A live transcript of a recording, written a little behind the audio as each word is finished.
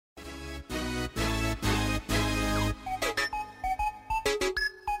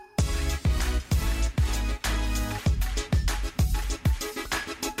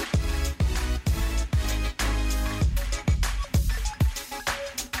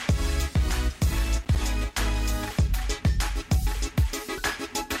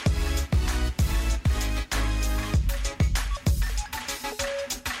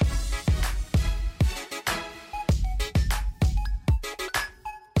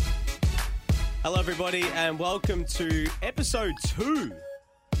Hello, everybody, and welcome to episode 2.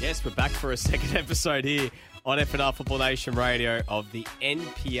 Yes, we're back for a second episode here on FNR Football Nation Radio of the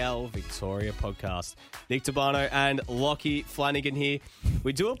NPL Victoria podcast. Nick Tabano and Lockie Flanagan here.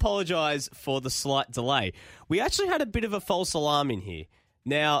 We do apologise for the slight delay. We actually had a bit of a false alarm in here.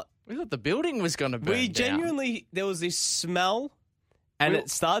 Now, we thought the building was going to burn down. Genuinely, there was this smell, and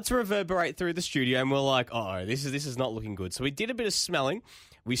it started to reverberate through the studio, and we're like, oh, this is not looking good. So we did a bit of smelling.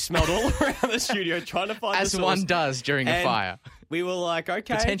 We smelled all around the studio trying to find as the source. one does during a fire. We were like,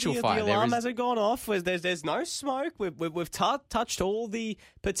 okay, Potential fire. The alarm hasn't gone off. There's no smoke. We've touched all the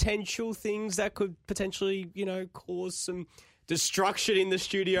potential things that could potentially, cause some destruction in the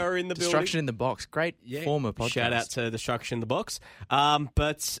studio or in the building. Destruction in the box. Great former podcast. Shout out to Destruction in the Box.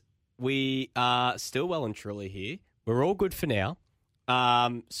 But we are still well and truly here. We're all good for now.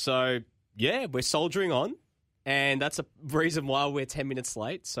 So, yeah, we're soldiering on. And that's a reason why we're 10 minutes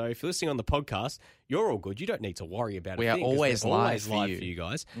late. So if you're listening on the podcast, you're all good. You don't need to worry about it. We are always live for you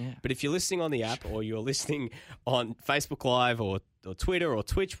guys. Yeah. But if you're listening on the app or you're listening on Facebook Live or Twitter or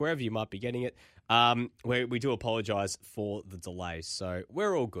Twitch, wherever you might be getting it, we do apologise for the delay. So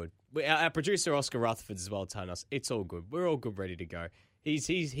we're all good. Our producer, Oscar Rutherford, as well, telling us it's all good. We're all good, ready to go.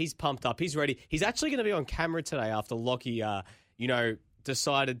 He's pumped up. He's ready. He's actually going to be on camera today after Lockie,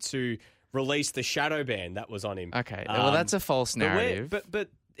 decided to release the shadow ban that was on him. Okay, well, that's a false narrative. But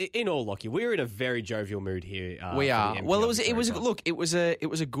in all, Lockie, we're in a very jovial mood here. We are. Well, it was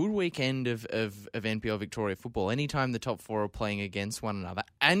a good weekend of NPL Victoria football. Anytime the top four are playing against one another,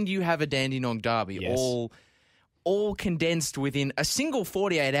 and you have a Dandenong derby, yes. all condensed within a single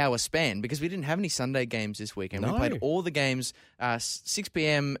 48-hour span, because we didn't have any Sunday games this weekend. No. We played all the games. 6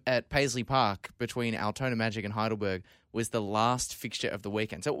 p.m. at Paisley Park between Altona Magic and Heidelberg was the last fixture of the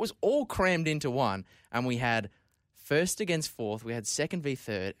weekend. So it was all crammed into one, and we had first against fourth, we had second v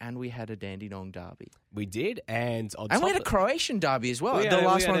third, and we had a Dandenong derby. We did, and we had a Croatian derby as well. The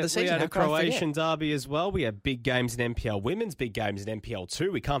last one of the season. We had a Croatian derby as well. We had big games in NPL Women's, big games in NPL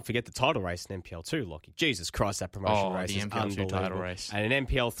 2. We can't forget the title race in NPL 2, Lockie. Jesus Christ, that promotion race is unbelievable. Title race. And in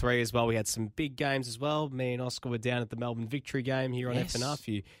NPL 3 as well, we had some big games as well. Me and Oscar were down at the Melbourne Victory game here on FNR. If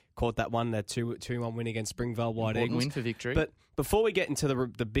you caught that one, that 2-1 win against Springvale White Eagles. Win for Victory. But before we get into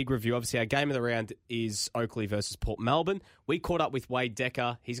the big review, obviously our game of the round is Oakley versus Port Melbourne. We caught up with Wade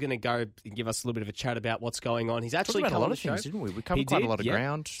Decker. He's going to go and give us a little bit of a chat about what's going on. He's actually come a lot on of things, didn't we? We covered quite a lot of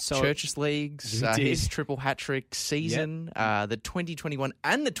ground. So Churches Leagues, his triple hat-trick season, the 2021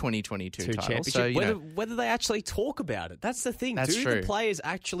 and the 2022 titles. So, whether they actually talk about it. That's the thing. That's true. The players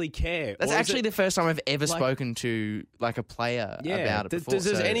actually care? That's actually the first time I've ever spoken to a player about it before.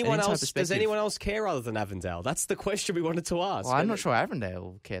 Does anyone else care other than Avondale? That's the question we wanted to ask. Well, I'm not sure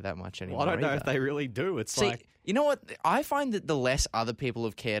Avondale care that much anymore. Well, I don't know if they really do. You know what? I find that the less other people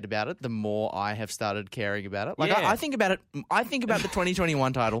have cared about it, the more I have started caring about it. I think about it. I think about the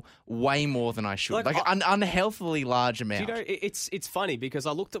 2021 title way more than I should. An unhealthily large amount. It's funny because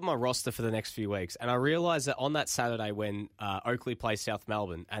I looked at my roster for the next few weeks and I realised that on that Saturday when Oakley plays South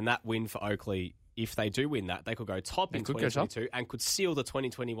Melbourne and that win for Oakley, if they do win that, they could go top in 2022 and could seal the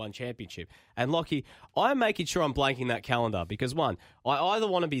 2021 championship. And Lockie, I'm making sure I'm blanking that calendar because one, I either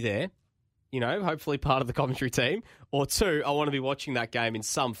want to be there, hopefully part of the commentary team, or two, I want to be watching that game in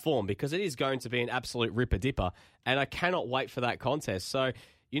some form because it is going to be an absolute ripper-dipper, and I cannot wait for that contest. So,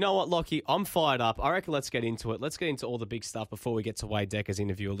 you know what, Lockie? I'm fired up. I reckon let's get into it. Let's get into all the big stuff before we get to Wade Decker's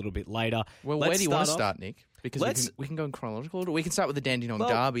interview a little bit later. Well, where do you want to start, Nick? Because we can go in chronological order. We can start with the Dandenong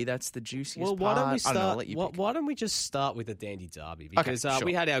Derby. That's the juiciest part. Why don't we just start with the Dandy Derby? Because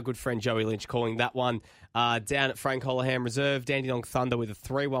we had our good friend Joey Lynch calling that one down at Frank Holohan Reserve. Dandenong Thunder with a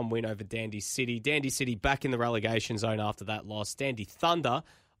 3-1 win over Dandy City. Dandy City back in the relegation zone after that loss. Dandy Thunder,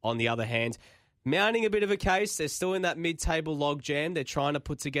 on the other hand, mounting a bit of a case. They're still in that mid-table logjam. They're trying to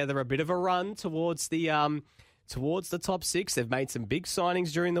put together a bit of a run towards the top 6. They've made some big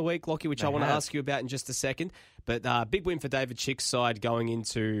signings during the week, Lockie, which I want to ask you about in just a second. But big win for David Chick's side going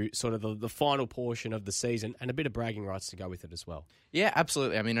into sort of the final portion of the season and a bit of bragging rights to go with it as well. Yeah,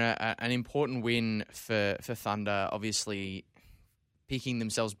 absolutely. I mean, an important win for Thunder, obviously picking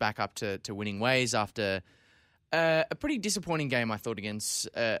themselves back up to winning ways after a pretty disappointing game, I thought,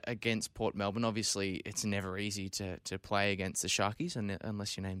 against Port Melbourne. Obviously, it's never easy to play against the Sharkies,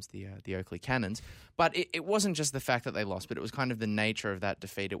 unless your name's the Oakley Cannons. But it wasn't just the fact that they lost, but it was kind of the nature of that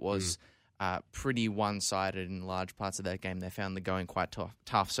defeat. It was pretty one-sided in large parts of that game. They found the going quite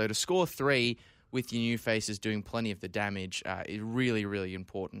tough. So to score 3 with your new faces doing plenty of the damage is really, really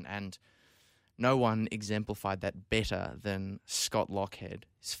important. And no one exemplified that better than Scott Lockhead.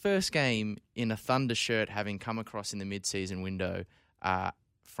 His first game in a Thunder shirt, having come across in the mid-season window,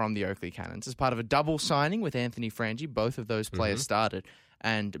 from the Oakley Cannons as part of a double signing with Anthony Frangi. Both of those players started,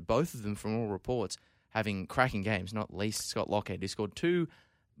 and both of them, from all reports, having cracking games, not least Scott Lockhead, who scored 2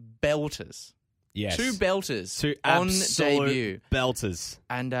 belters. Yes. 2 belters. 2 on absolute debut. belters.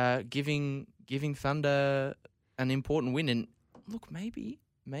 And giving Thunder an important win. And look, maybe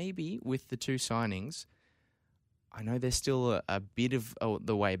with the 2 signings, I know they're still a bit of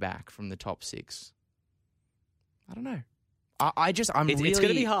the way back from the top 6. I don't know. It's going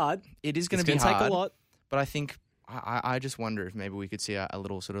to be hard. It is going to be hard. It's going to take a lot. But I think I just wonder if maybe we could see a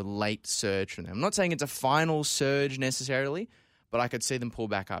little sort of late surge from them. I'm not saying it's a final surge necessarily, but I could see them pull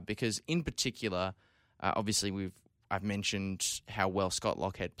back up because, in particular, obviously I've mentioned how well Scott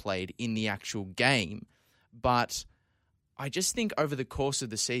Lockhead played in the actual game, but I just think over the course of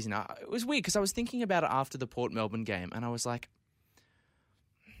the season, it was weird because I was thinking about it after the Port Melbourne game, and I was like,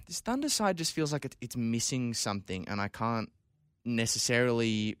 this Thunder side just feels like it's missing something, and I can't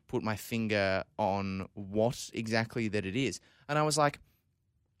necessarily put my finger on what exactly that it is. And I was like,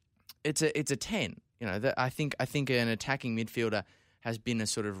 it's a 10. You know, I think an attacking midfielder has been a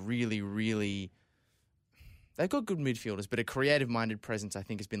sort of really, really. They've got good midfielders, but a creative-minded presence, I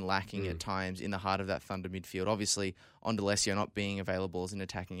think, has been lacking at times in the heart of that Thunder midfield. Obviously, Ondolesio not being available as an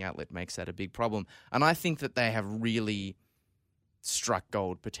attacking outlet makes that a big problem. And I think that they have really struck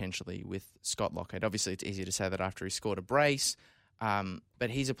gold, potentially, with Scott Lockhead. Obviously, it's easier to say that after he scored a brace, but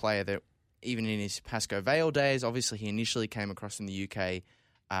he's a player that, even in his Pascoe Vale days, obviously he initially came across from the UK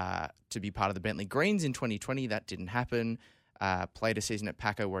to be part of the Bentley Greens in 2020. That didn't happen. Played a season at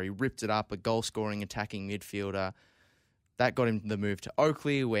Paco where he ripped it up, a goal-scoring attacking midfielder. That got him the move to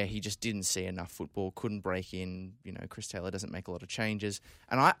Oakley, where he just didn't see enough football, couldn't break in. You know, Chris Taylor doesn't make a lot of changes.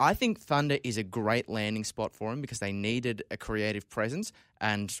 And I think Thunder is a great landing spot for him because they needed a creative presence,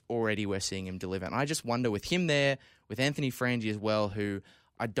 and already we're seeing him deliver. And I just wonder with him there, with Anthony Frangi as well, who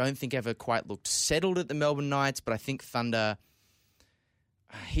I don't think ever quite looked settled at the Melbourne Knights, but I think Thunder...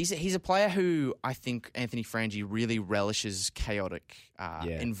 He's a player who I think Anthony Frangi really relishes chaotic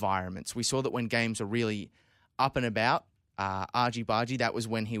environments. We saw that when games are really up and about, argy-bargy, that was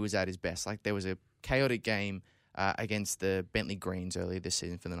when he was at his best. Like there was a chaotic game against the Bentley Greens earlier this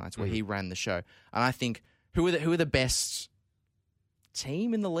season for the Knights where he ran the show. And I think who are the best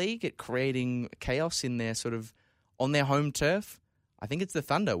team in the league at creating chaos in their sort of on their home turf? I think it's the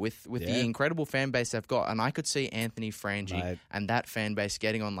Thunder with the incredible fan base they've got. And I could see Anthony Frangi and that fan base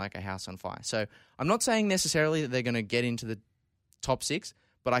getting on like a house on fire. So I'm not saying necessarily that they're going to get into the top 6,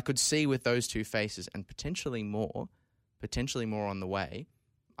 but I could see with those 2 faces and potentially more on the way,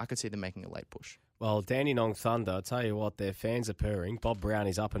 I could see them making a late push. Well, Dandenong Thunder, I'll tell you what, their fans are purring. Bob Brown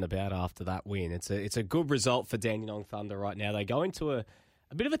is up and about after that win. It's a good result for Dandenong Thunder right now. They go into a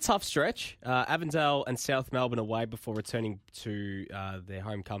bit of a tough stretch. Avondale and South Melbourne away before returning to their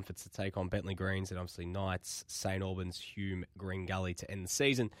home comforts to take on Bentley Greens and obviously Knights, St Albans, Hume, Green Gully to end the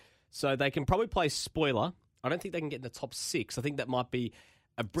season. So they can probably play spoiler. I don't think they can get in the top 6. I think that might be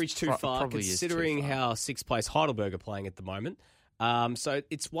a bridge too far considering how 6th place Heidelberg are playing at the moment. So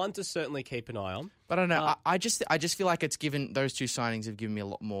it's one to certainly keep an eye on. But I don't know. I just feel like it's given those 2 signings have given me a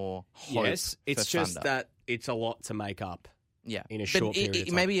lot more hope. Yes, it's just Thunder. that it's a lot to make up. Yeah, in a short period of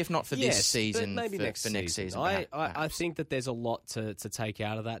time. Maybe if not for this season, maybe for next season. I think that there's a lot to take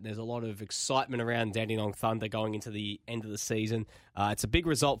out of that. There's a lot of excitement around Dandenong Thunder going into the end of the season. It's a big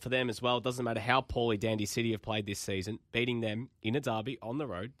result for them as well. It doesn't matter how poorly Dandy City have played this season. Beating them in a derby on the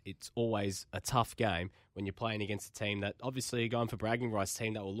road, it's always a tough game when you're playing against a team that obviously are going for bragging rights,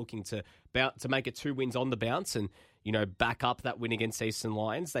 team that were looking to make it 2 wins on the bounce and back up that win against Eastern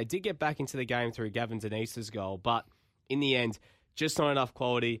Lions. They did get back into the game through Gavin Denise's goal, but in the end, just not enough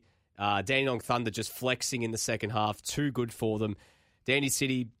quality. Dandenong Thunder just flexing in the second half. Too good for them. Dandy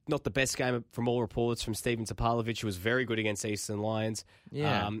City, not the best game from all reports from Steven Topalovic, who was very good against Eastern Lions.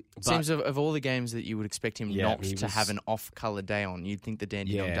 Yeah. Seems of all the games that you would expect him not to have an off-colour day on, you'd think the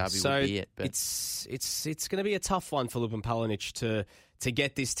Dandenong derby would be it. But it's going to be a tough one for Lupin Palinic to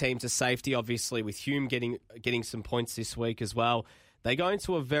get this team to safety, obviously, with Hume getting some points this week as well. They go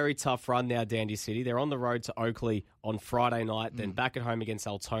into a very tough run now, Dandy City. They're on the road to Oakley on Friday night, then back at home against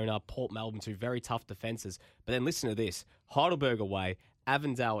Altona, Port Melbourne, 2 very tough defences. But then listen to this. Heidelberg away,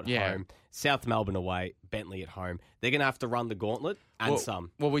 Avondale at home, South Melbourne away, Bentley at home. They're going to have to run the gauntlet and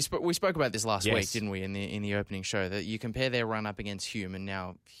some. Well, we spoke about this last week, didn't we, in the opening show, that you compare their run up against Hume, and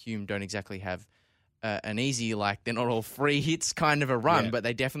now Hume don't exactly have an easy, they're not all free hits kind of a run, but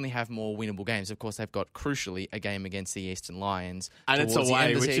they definitely have more winnable games. Of course, they've got, crucially, a game against the Eastern Lions. And it's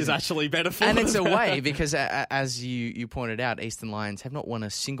away, which is actually better for them. And it's away because, as you pointed out, Eastern Lions have not won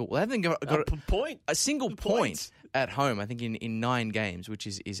a single... They haven't got a point. A single point at home, I think, in 9 games, which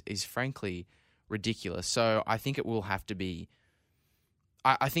is frankly ridiculous. So I think it will have to be...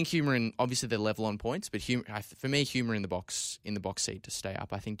 I think Humour and obviously they're level on points, but for me, Humour in the box seat to stay up.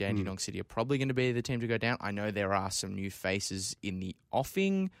 I think Dandenong City are probably going to be the team to go down. I know there are some new faces in the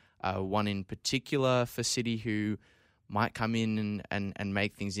offing, one in particular for City who might come in and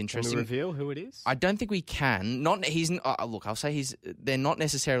make things interesting. Can we reveal who it is? I don't think we can. Look, I'll say they're not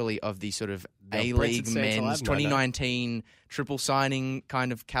necessarily of the sort of A-League men's 2019 triple signing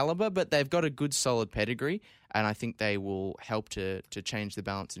kind of caliber, but they've got a good solid pedigree, and I think they will help to change the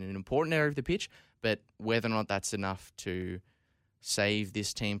balance in an important area of the pitch. But whether or not that's enough to save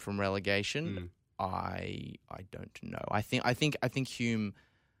this team from relegation, I don't know. I think Hume.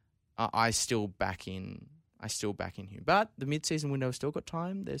 I still back in Hume, but the mid-season window has still got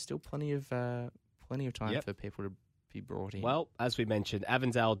time. There's still plenty of time for people to be brought in. Well, as we mentioned,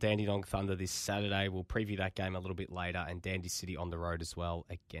 Avondale Dandenong Thunder this Saturday. We'll preview that game a little bit later, and Dandy City on the road as well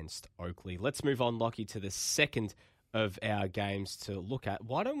against Oakley. Let's move on, Lockie, to the second of our games to look at.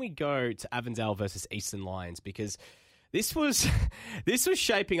 Why don't we go to Avondale versus Eastern Lions? Because this was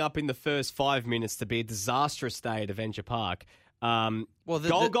shaping up in the first 5 minutes to be a disastrous day at Avenger Park. Golgol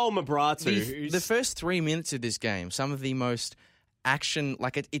Mabratu. The first 3 minutes of this game, some of the most action,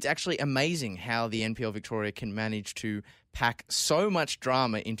 it's actually amazing how the NPL Victoria can manage to pack so much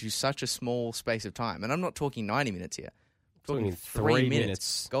drama into such a small space of time. And I'm not talking 90 minutes here. I'm talking 3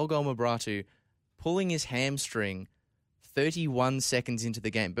 minutes. Golgol Mabratu pulling his hamstring 31 seconds into the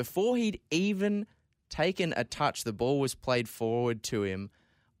game. Before he'd even taken a touch, the ball was played forward to him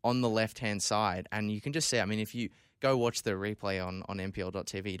on the left-hand side. And you can just see, if you go watch the replay on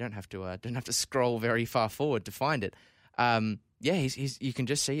NPL.tv, you don't have to scroll very far forward to find it. You can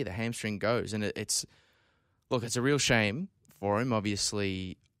just see the hamstring goes, and it's a real shame for him.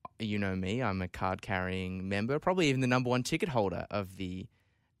 Obviously, you know me, I'm a card-carrying member, probably even the number one ticket holder of the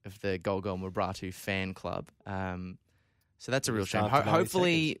Golgol Mabratu fan club. So that's a real shame.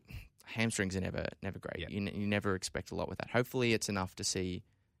 Hopefully, hamstrings are never great. Yep. You never expect a lot with that. Hopefully, it's enough to see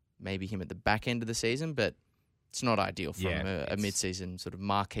maybe him at the back end of the season, but it's not ideal from a mid-season sort of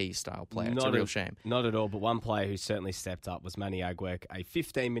marquee-style player. It's a real shame. Not at all, but one player who certainly stepped up was Manny Agwek. A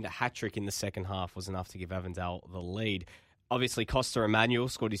 15-minute hat-trick in the second half was enough to give Avondale the lead. Obviously, Costa Emmanuel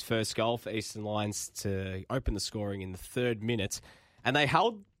scored his first goal for Eastern Lions to open the scoring in the 3rd minute, and they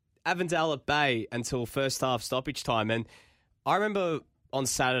held Avondale at bay until first-half stoppage time. And I remember on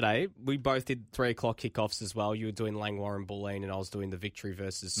Saturday, we both did 3 o'clock kickoffs as well. You were doing Langwarrin Bulleen, and I was doing the Victory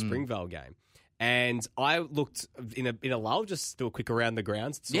versus Springvale game. And I looked in a lull, just do a quick around the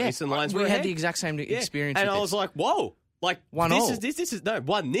grounds. Eastern Lions we had the exact same experience. And I was like, whoa, like 1-0. This is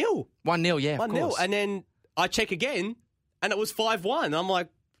 1-0. 1-0, yeah, 1-0. And then I check again, and it was 5-1. And I'm like,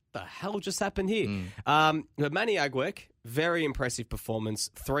 the hell just happened here? But Manny Agwek, very impressive performance,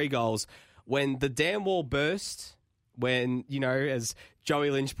 3 goals. When the dam wall burst, when, as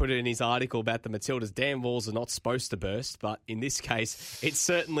Joey Lynch put it in his article about the Matildas, dam walls are not supposed to burst, but in this case, it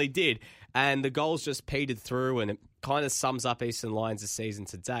certainly did. And the goals just petered through, and it kind of sums up Eastern Lions' season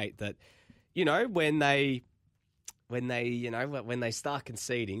to date that, when they start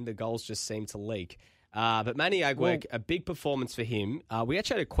conceding, the goals just seem to leak. But Manny Agwek, a big performance for him. We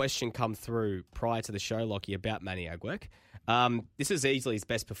actually had a question come through prior to the show, Lockie, about Manny Agwek. This is easily his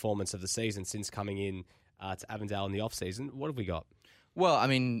best performance of the season since coming in to Avondale in the off-season. What have we got? Well,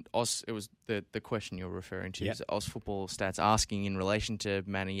 it was the question you're referring to. Is Oz Football Stats asking in relation to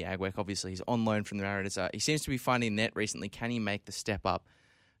Manny Agwek. Obviously, he's on loan from the Mariners. He seems to be finding net recently. Can he make the step up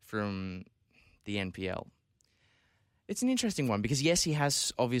from the NPL? It's an interesting one because, yes, he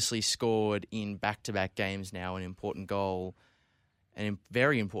has obviously scored in back-to-back games now an important goal, a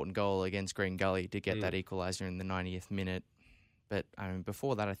very important goal against Green Gully to get that equaliser in the 90th minute. But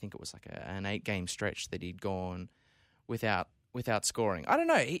before that, I think it was like an 8-game stretch that he'd gone without scoring. I don't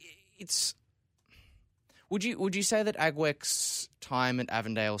know. Would you say that Agwek's time at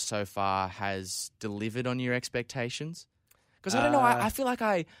Avondale so far has delivered on your expectations? Because I don't know. I feel like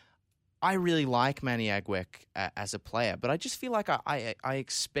I really like Manny Agwek as a player, but I just feel like I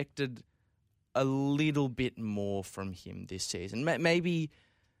expected a little bit more from him this season. Maybe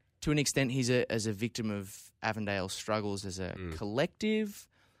to an extent he's a victim of Avondale's struggles as a collective.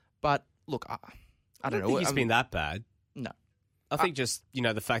 But look, I don't know. Think he's been that bad. No. I think just,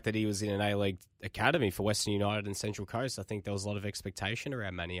 the fact that he was in an A-League academy for Western United and Central Coast, I think there was a lot of expectation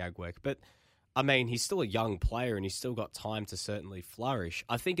around Manny Agwek. But, he's still a young player and he's still got time to certainly flourish.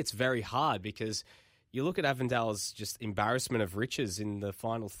 I think it's very hard because, you look at Avondale's just embarrassment of riches in the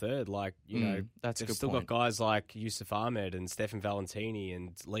final third. Like, that's a they've good still point. got guys like Yusuf Ahmed and Stefan Valentini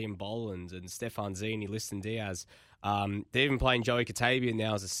and Liam Boland and Stefan Zini, Liston Diaz. They're even playing Joey Katabian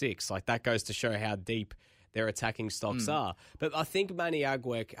now as a 6. Like, that goes to show how deep their attacking stocks are. But I think Manny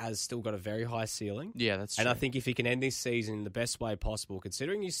Agwek has still got a very high ceiling. Yeah, that's true. And I think if he can end this season in the best way possible,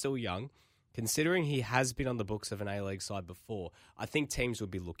 considering he's still young, considering he has been on the books of an A-League side before, I think teams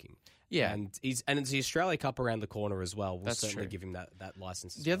would be looking. Yeah, and it's the Australia Cup around the corner as well. We'll That's certainly true. give him that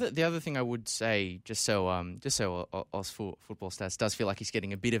license. The other thing I would say, just so Oz Football Stats does feel like he's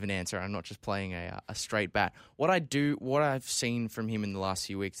getting a bit of an answer. I'm not just playing a straight bat. What I've seen from him in the last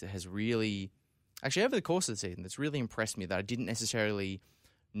few weeks that has really, actually over the course of the season, that's really impressed me that I didn't necessarily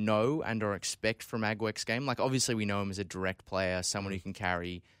know and or expect from Agwek's game. Like, obviously we know him as a direct player, someone who can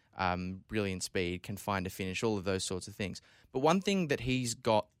carry brilliant speed, can find a finish, all of those sorts of things. But one thing that he's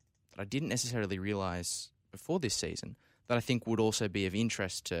got that I didn't necessarily realise before this season that I think would also be of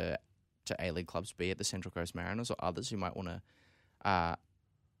interest to A-League clubs, be it the Central Coast Mariners or others who might want to,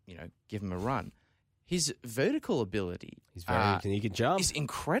 give him a run. His vertical ability, he can jump, is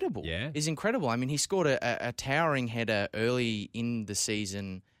incredible. Yeah, is incredible. I mean, he scored a towering header early in the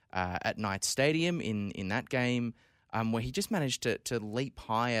season at Knights Stadium in that game. Where he just managed to leap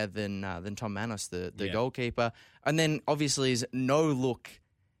higher than Tom Manos, the goalkeeper, and then obviously his no-look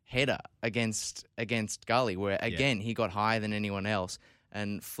header against Gully, where again he got higher than anyone else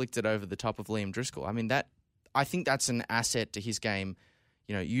and flicked it over the top of Liam Driscoll. I mean, I think that's an asset to his game.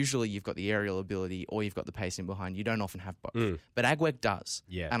 Usually you've got the aerial ability or you've got the pace in behind. You don't often have both, but Agwek does,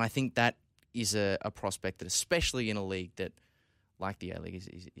 and I think that is a prospect that, especially in a league that, like the A-League,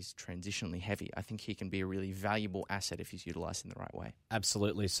 is transitionally heavy. I think he can be a really valuable asset if he's utilised in the right way.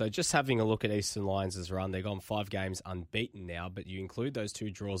 Absolutely. So just having a look at Eastern Lions' run, they've gone 5 games unbeaten now, but you include those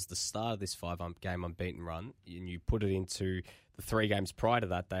 2 draws at the start of this 5-game unbeaten run, and you put it into the 3 games prior to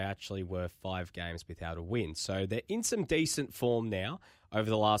that, they actually were 5 games without a win. So they're in some decent form now over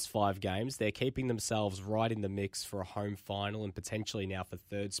the last 5 games. They're keeping themselves right in the mix for a home final and potentially now for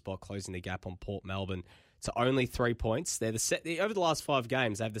 3rd spot, closing the gap on Port Melbourne to only 3 points. They're over the last 5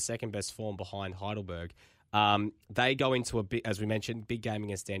 games, they have the second best form behind Heidelberg. They go into as we mentioned, big game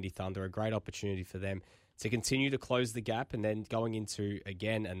against Dandy Thunder, a great opportunity for them to continue to close the gap, and then going into,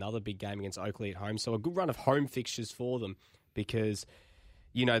 again, another big game against Oakley at home. So a good run of home fixtures for them because,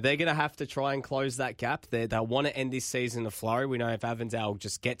 they're going to have to try and close that gap. They'll want to end this season in a flurry. We know if Avondale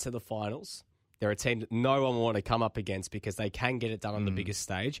just get to the finals, they're a team that no one will want to come up against because they can get it done on the biggest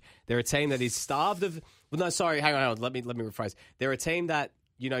stage. They're a team that is starved of... Well, no, sorry, hang on. Let me rephrase. They're a team that,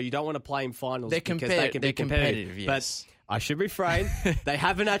 you don't want to play in finals because they can be competitive. Yes. But I should refrain. They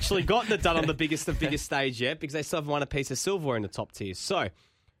haven't actually gotten it done on the biggest stage yet because they still haven't won a piece of silverware in the top tier. So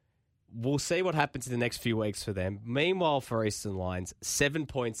we'll see what happens in the next few weeks for them. Meanwhile, for Eastern Lions, 7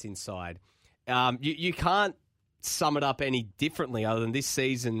 points inside. You can't sum it up any differently other than this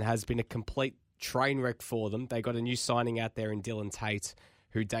season has been a complete train wreck for them. They got a new signing out there in Dylan Tate,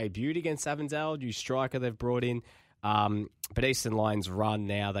 who debuted against Avondale, new striker they've brought in. But Eastern Lions run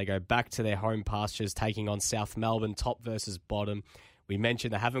now. They go back to their home pastures, taking on South Melbourne, top versus bottom. We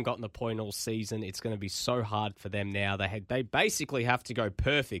mentioned they haven't gotten a point all season. It's going to be so hard for them now. They basically have to go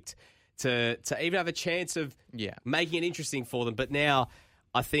perfect to even have a chance of making it interesting for them. But now,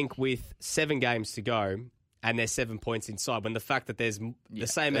 I think with 7 games to go, and they're 7 points inside, when the fact that there's the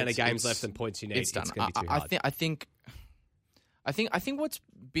same amount of games left and points you need, it's going to be too hard. I think what's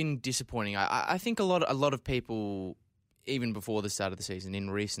been disappointing, I think a lot of people, even before the start of the season,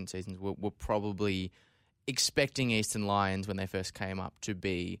 in recent seasons, were probably expecting Eastern Lions when they first came up to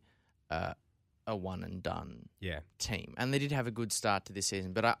be a one and done team, and they did have a good start to this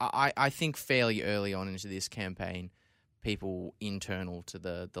season. But I think fairly early on into this campaign, people internal to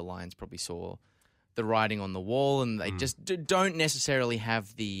the Lions probably saw the writing on the wall, and they just don't necessarily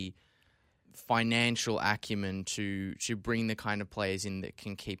have the financial acumen to bring the kind of players in that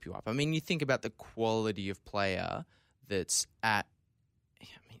can keep you up. I mean, you think about the quality of player that's at,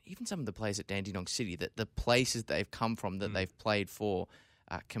 even some of the players at Dandenong City, that the places they've come from, that they've played for,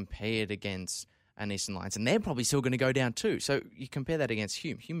 compared against an Eastern Lions, and they're probably still going to go down too. So you compare that against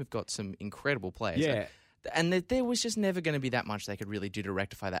Hume. Hume have got some incredible players. Yeah. And there was just never going to be that much they could really do to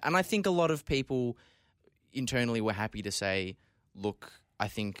rectify that. And I think a lot of people internally were happy to say, look, I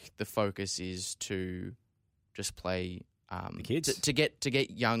think the focus is to just play the kids. To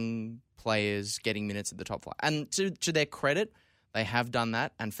get young players getting minutes at the top flight. And to their credit, they have done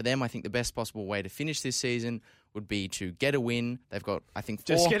that. And for them, I think the best possible way to finish this season would be to get a win. They've got, I think,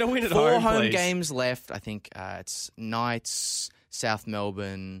 get a win at four home, home please. games left. I think it's Knights, South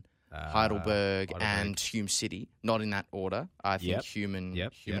Melbourne, Heidelberg, and Hume City. Not in that order. I think Hume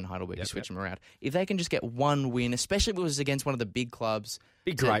and Heidelberg, you switch them around. If they can just get one win, especially if it was against one of the big clubs,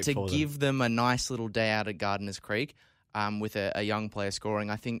 to give them a nice little day out at Gardeners Creek with a young player scoring,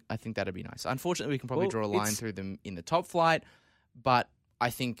 I think that'd be nice. Unfortunately, we can probably draw a line through them in the top flight, but I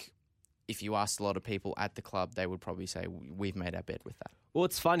think if you asked a lot of people at the club, they would probably say we've made our bed with that. Well,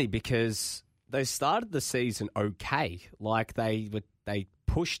 it's funny because they started the season okay. Like they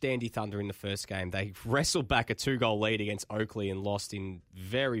pushed Dandy Thunder in the first game. They wrestled back a 2-goal lead against Oakley and lost in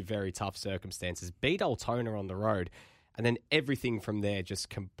very, very tough circumstances. Beat Altona on the road. And then everything from there just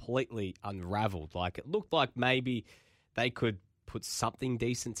completely unraveled. Like it looked like maybe they could put something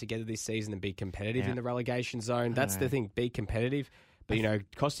decent together this season and be competitive in the relegation zone. That's the thing, be competitive. But,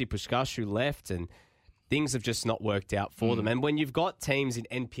 Kosti Puskashu left and things have just not worked out for them. And when you've got teams in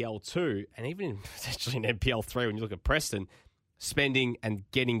NPL 2 and even potentially in NPL 3, when you look at Preston, spending and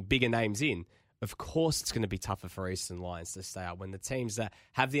getting bigger names in, of course it's going to be tougher for Eastern Lions to stay up when the teams that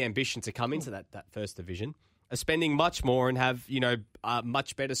have the ambition to come into that first division are spending much more and have, a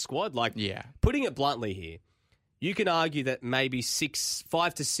much better squad. Like, putting it bluntly here, you can argue that maybe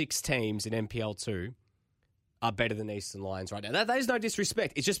 5 to 6 teams in NPL 2 are better than Eastern Lions right now. That is no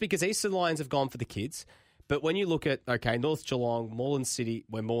disrespect. It's just because Eastern Lions have gone for the kids. But when you look at, North Geelong, Moreland City,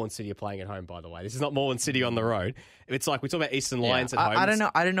 where Moreland City are playing at home, by the way. This is not Moreland City on the road. It's like we talk about Eastern Lions at home. I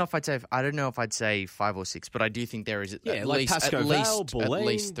don't know if I'd say 5 or 6, but I do think there is at least 3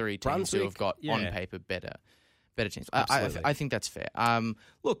 teams Brunswick, who have got on paper better teams. I think that's fair.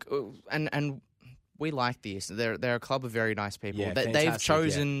 Look, and we like this. They're a club of very nice people. They've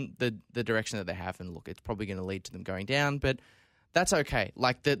chosen the direction that they have, and look, it's probably going to lead to them going down, but that's okay.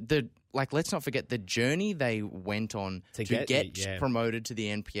 Let's not forget the journey they went on to get promoted to the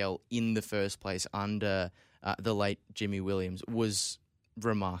NPL in the first place under the late Jimmy Williams was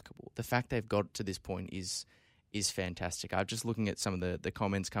remarkable. The fact they've got to this point is fantastic. I'm just looking at some of the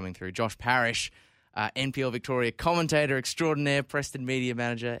comments coming through. Josh Parrish, NPL Victoria commentator extraordinaire, Preston media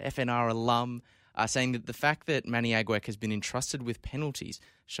manager, FNR alum, saying that the fact that Manny Agwek has been entrusted with penalties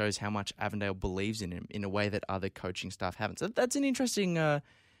shows how much Avondale believes in him in a way that other coaching staff haven't. So that's an interesting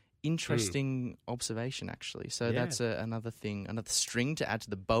observation, actually. So that's another thing, another string to add to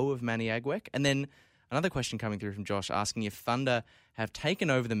the bow of Manny Agwek. And then another question coming through from Josh asking if Thunder have taken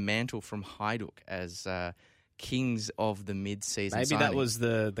over the mantle from Hajduk as kings of the mid-season Maybe signing. that was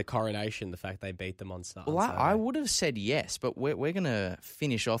the coronation, the fact they beat them on Start. Well, I would have said yes, but we're going to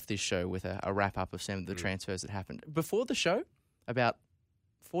finish off this show with a wrap-up of some of the transfers that happened. Before the show, about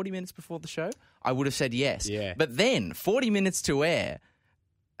 40 minutes before the show, I would have said yes. Yeah. But then, 40 minutes to air,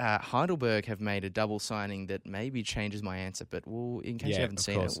 Heidelberg have made a double signing that maybe changes my answer, but in case you haven't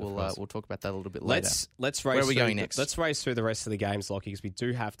seen it, we'll talk about that a little bit later. Let's race. Where are we going next? Let's race through the rest of the games, Lockie, because we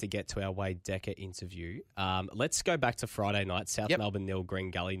do have to get to our Wade Decker interview. Let's go back to Friday night. South Melbourne 0,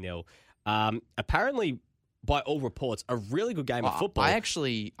 Green Gully 0. Apparently, by all reports, a really good game of football. I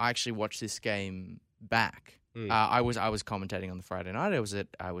actually watched this game back. I was commentating on the Friday night. I was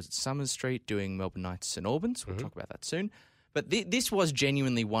at Summers Street doing Melbourne Knights St Albans. We'll talk about that soon. But this was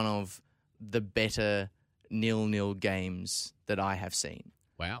genuinely one of the better 0-0 games that I have seen.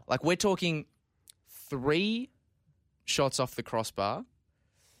 Wow. Like, we're talking 3 shots off the crossbar,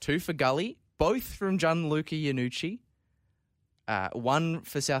 2 for Gully, both from Gianluca Iannucci, 1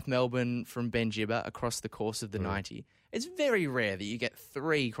 for South Melbourne from Ben Gibber across the course of the 90. It's very rare that you get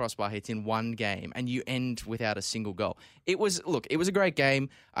 3 crossbar hits in one game and you end without a single goal. It was a great game.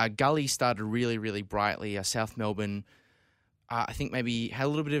 Gully started really, really brightly. South Melbourne, I think maybe had a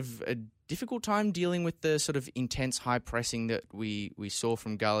little bit of a difficult time dealing with the sort of intense high pressing that we saw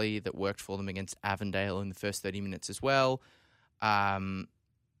from Gully that worked for them against Avondale in the first 30 minutes as well. Javi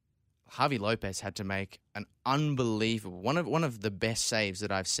Lopez had to make an unbelievable, one of the best saves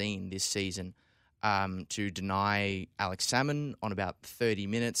that I've seen this season to deny Alex Salmon on about 30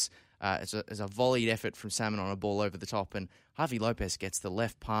 minutes. As a volleyed effort from Salmon on a ball over the top, and Javi Lopez gets the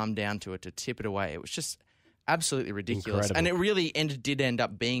left palm down to it to tip it away. It was just absolutely ridiculous. Incredible. And it really did end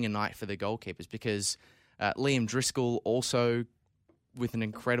up being a night for the goalkeepers because Liam Driscoll also with an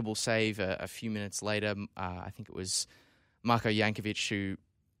incredible save a few minutes later. I think it was Marko Jankovic who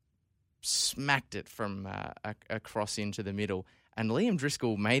smacked it from across into the middle. And Liam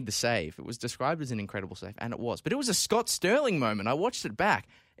Driscoll made the save. It was described as an incredible save, and it was. But it was a Scott Sterling moment. I watched it back.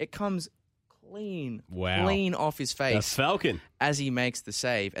 It comes clean off his face. The Falcon. As he makes the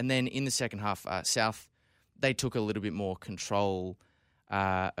save. And then in the second half, South, they took a little bit more control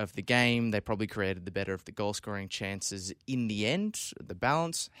of the game. They probably created the better of the goal-scoring chances in the end, the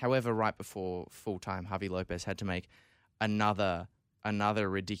balance. However, right before full-time, Javi Lopez had to make another another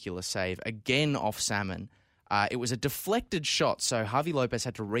ridiculous save, again off Salmon. It was a deflected shot, so Javi Lopez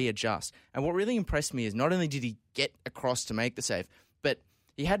had to readjust. And what really impressed me is not only did he get across to make the save, but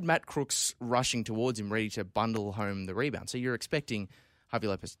he had Matt Crooks rushing towards him, ready to bundle home the rebound. So you're expecting Javi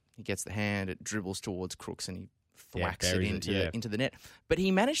Lopez, he gets the hand, it dribbles towards Crooks, and he thwacks it into the net. But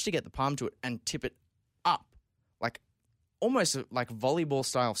he managed to get the palm to it and tip it up, like almost like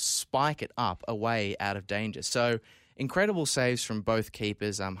volleyball-style spike it up away out of danger. So incredible saves from both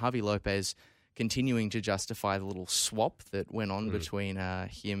keepers. Javi Lopez continuing to justify the little swap that went on between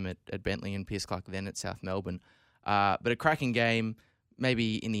him at Bentley and Pierce Clark then at South Melbourne. But a cracking game,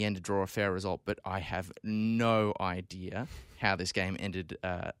 maybe in the end to draw a fair result, but I have no idea how this game ended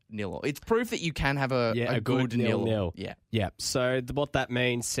 0-0. It's proof that you can have a good 0-0. Yeah. So what that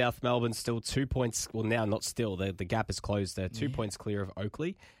means, South Melbourne still 2 points. Well, now not still. The gap is closed. They're 2 points clear of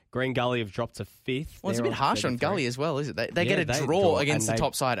Oakley. Green Gully have dropped to 5th. Well, it's a bit harsh on Gully as well, is it? They get a draw against the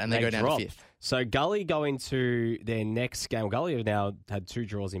top side and they go down to 5th. So Gully go into their next game. Gully have now had 2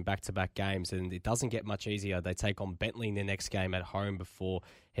 draws in back-to-back games, and it doesn't get much easier. They take on Bentley in their next game at home before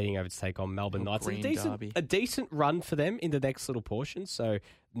heading over to take on Melbourne Knights. A decent run for them in the next little portion. So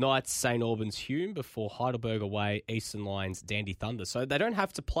Knights, St Albans, Hume before Heidelberg away, Eastern Lions, Dandy Thunder. So they don't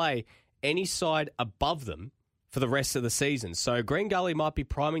have to play any side above them for the rest of the season. So Green Gully might be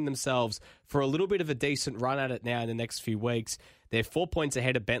priming themselves for a little bit of a decent run at it now in the next few weeks. They're 4 points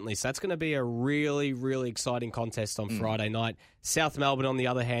ahead of Bentley, so that's going to be a really, really exciting contest on Friday night. South Melbourne, on the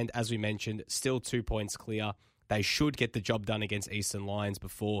other hand, as we mentioned, still 2 points clear. They should get the job done against Eastern Lions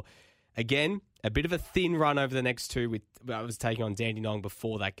before, again, a bit of a thin run over the next two. I was taking on Dandenong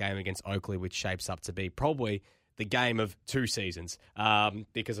before that game against Oakley, which shapes up to be probably the game of 2 seasons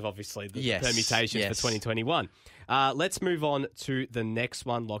because of obviously the permutations for 2021. Let's move on to the next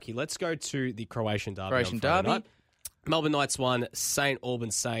one, Lockie. Let's go to the Croatian Derby. Night. Melbourne Knights won, St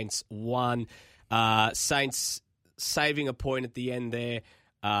Albans Saints won. Saints saving a point at the end there.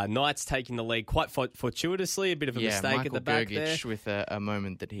 Knights taking the lead quite fortuitously, a bit of a mistake Michael at the back Gergic there. With a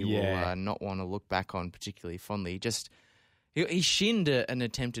moment that he will not want to look back on particularly fondly. He shinned an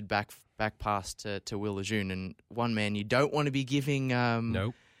attempted back pass to Will Lejeune, and one man you don't want to be giving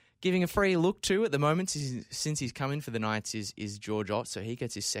giving a free look to at the moment since he's come in for the Knights is George Ott. So he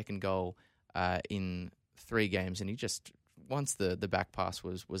gets his second goal in 3 games, and he just, once the back pass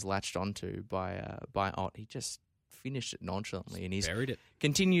was latched onto by Ott, he just finished it nonchalantly, and he's buried it.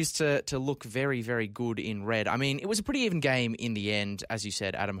 Continues to look very, very good in red. I mean, it was a pretty even game in the end, as you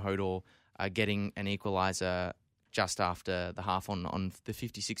said. Adam Hodor getting an equaliser just after the half on the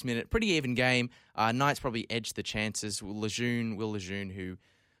 56th minute. Pretty even game. Knights probably edged the chances. Will Lejeune, who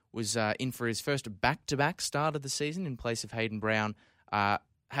was in for his first back-to-back start of the season in place of Hayden Brown,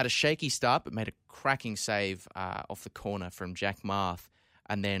 had a shaky start but made a cracking save off the corner from Jack Marth.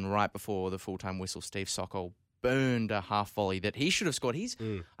 And then right before the full-time whistle, Steve Sokol burned a half volley that he should have scored.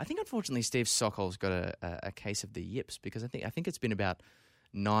 I think, unfortunately, Steve Sokol's got a case of the yips, because I think it's been about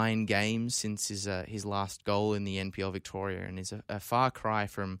 9 games since his last goal in the NPL Victoria, and is a far cry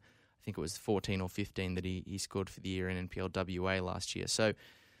from, I think it was 14 or 15 that he scored for the year in NPL WA last year. So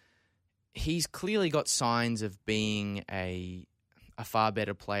he's clearly got signs of being a far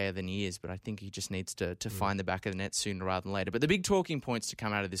better player than he is, but I think he just needs to find the back of the net sooner rather than later. But the big talking points to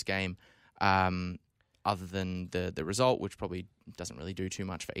come out of this game, other than the result, which probably doesn't really do too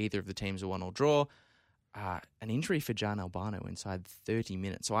much for either of the teams, a 1-1 draw, an injury for Jan Albano inside 30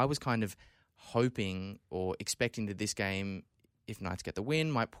 minutes. So I was kind of hoping or expecting that this game, if Knights get the win,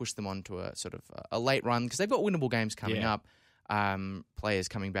 might push them on to a sort of a late run, because they've got winnable games coming up. Players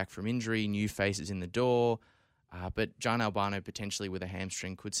coming back from injury, new faces in the door. But Jan Albano, potentially with a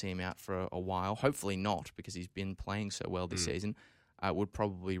hamstring, could see him out for a while. Hopefully not, because he's been playing so well this season. Would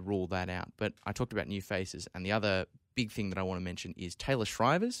probably rule that out. But I talked about new faces, and the other big thing that I want to mention is Taylor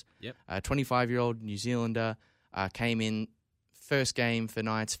Shrivers, a 25-year-old New Zealander, came in, first game for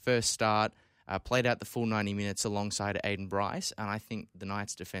Knights, first start, played out the full 90 minutes alongside Aiden Bryce, and I think the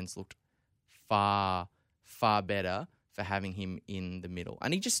Knights' defence looked far, far better for having him in the middle.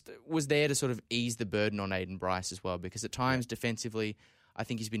 And he just was there to sort of ease the burden on Aiden Bryce as well, because at times defensively, I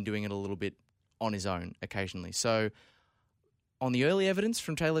think he's been doing it a little bit on his own occasionally. So on the early evidence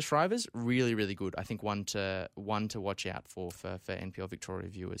from Taylor Shrivers, really, really good. I think one to watch out for NPL Victoria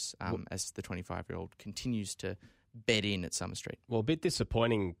viewers as the 25-year-old continues to bed in at Summer Street. Well, a bit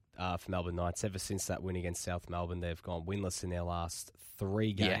disappointing for Melbourne Knights. Ever since that win against South Melbourne, they've gone winless in their last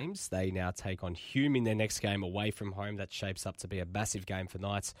 3 games. Yeah. They now take on Hume in their next game away from home. That shapes up to be a massive game for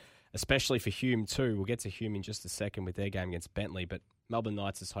Knights, especially for Hume too. We'll get to Hume in just a second with their game against Bentley, but Melbourne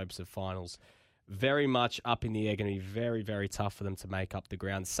Knights' hopes of finals very much up in the air, going to be very, very tough for them to make up the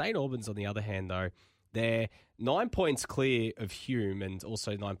ground. St Albans, on the other hand, though, they're 9 points clear of Hume and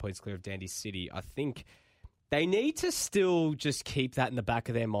also 9 points clear of Dandy City. I think they need to still just keep that in the back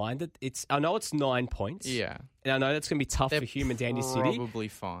of their mind. That I know it's 9 points. Yeah. And I know that's going to be tough for Hume and Dandy City. Probably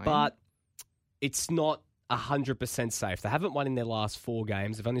fine. But it's not 100% safe. They haven't won in their last 4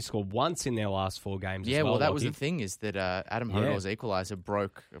 games. They've only scored once in their last 4 games. Yeah, as well, that was the thing, is that Adam Hodor's equaliser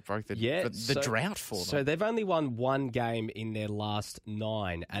broke the drought for them. So they've only won 1 game in their last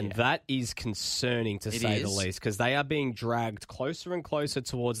 9, and that is concerning to say the least, because they are being dragged closer and closer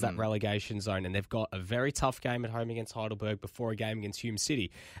towards that relegation zone, and they've got a very tough game at home against Heidelberg before a game against Hume City,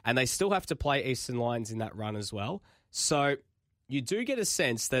 and they still have to play Eastern Lions in that run as well. So you do get a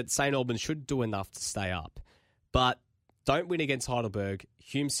sense that St Albans should do enough to stay up. But don't win against Heidelberg.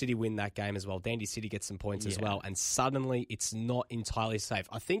 Hume City win that game as well. Dandy City gets some points as well. And suddenly it's not entirely safe.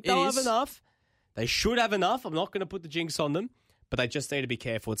 I think they'll have enough. They should have enough. I'm not going to put the jinx on them. But they just need to be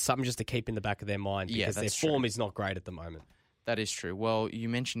careful. It's something just to keep in the back of their mind because their form is not great at the moment. That is true. Well, you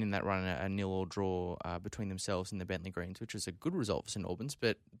mentioned in that run a 0-0 draw between themselves and the Bentley Greens, which was a good result for St Albans.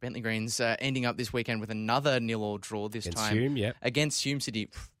 But Bentley Greens ending up this weekend with another 0-0 draw this time against Hume City.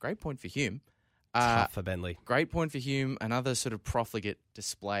 Great point for Hume. Tough for Bentley. Great point for Hume. Another sort of profligate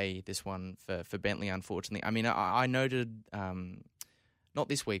display, this one for Bentley, unfortunately. I mean, I noted, not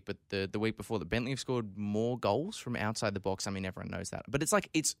this week, but the week before, that Bentley have scored more goals from outside the box. I mean, everyone knows that. But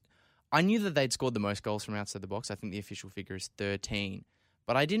I knew that they'd scored the most goals from outside the box. I think the official figure is 13.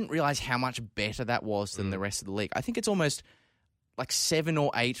 But I didn't realise how much better that was than the rest of the league. I think it's almost like 7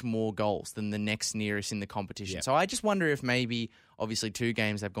 or 8 more goals than the next nearest in the competition. Yep. So I just wonder if maybe, obviously 2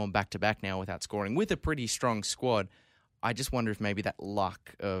 games they've gone back-to-back now without scoring, with a pretty strong squad. I just wonder if maybe that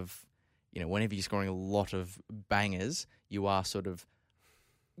luck of, whenever you're scoring a lot of bangers, you are sort of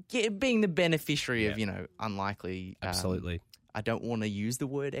being the beneficiary of, unlikely. Absolutely. I don't want to use the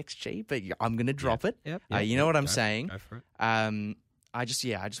word XG, but I'm going to drop it. Yep. You know what I'm saying? Go for it. I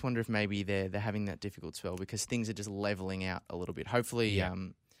just wonder if maybe they're having that difficult spell because things are just leveling out a little bit. Hopefully,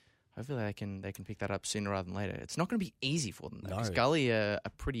 hopefully they can pick that up sooner rather than later. It's not going to be easy for them though. Because Gully are a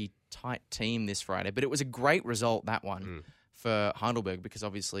pretty tight team this Friday, but it was a great result, that one for Heidelberg, because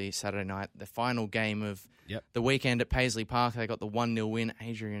obviously Saturday night, the final game of the weekend at Paisley Park, they got the 1-0 win.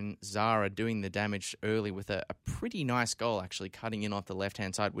 Adrian Zara doing the damage early with a pretty nice goal, actually cutting in off the left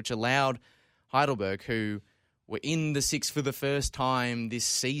hand side, which allowed Heidelberg, who were in the 6 for the first time this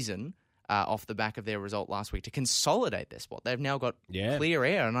season off the back of their result last week, to consolidate their spot. They've now got clear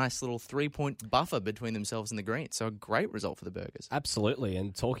air, a nice little 3-point buffer between themselves and the Greens. So a great result for the Burgers. Absolutely.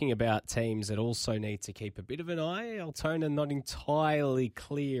 And talking about teams that also need to keep a bit of an eye, Altona not entirely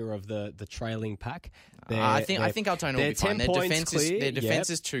clear of the trailing pack. I think Altona will be fine. Their defense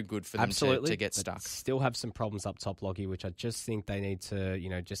is too good for them to get stuck. Still have some problems up top, Lockie, which I just think they need to,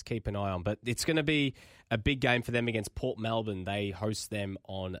 just keep an eye on. But it's going to be a big game for them against Port Melbourne. They host them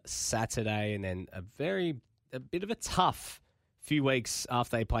on Saturday, and then a bit of a tough few weeks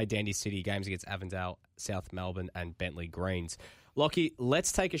after they play Dandy City, games against Avondale, South Melbourne, and Bentley Greens. Lockie,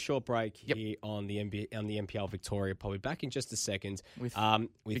 let's take a short break here on the NPL Victoria Pod. We'll be back in just a second. With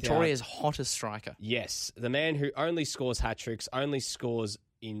Victoria's hottest striker. Yes, the man who only scores hat-tricks, only scores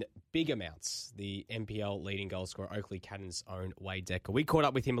in big amounts, the NPL leading goal scorer, Oakley Cannon's own Wade Decker. We caught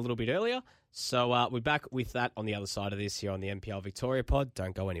up with him a little bit earlier, so we're back with that on the other side of this here on the NPL Victoria Pod.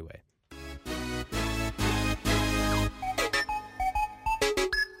 Don't go anywhere.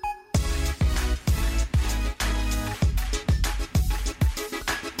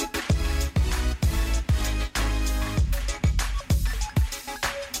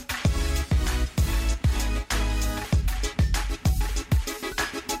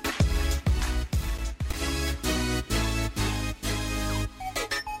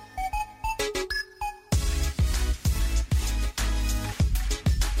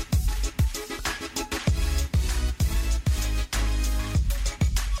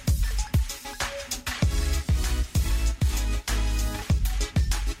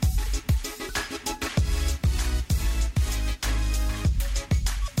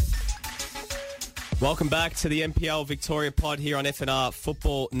 Welcome back to the NPL Victoria Pod here on FNR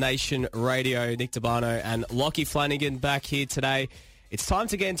Football Nation Radio. Nick Dabano and Lockie Flanagan back here today. It's time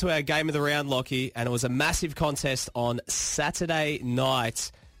to get into our game of the round, Lockie, and it was a massive contest on Saturday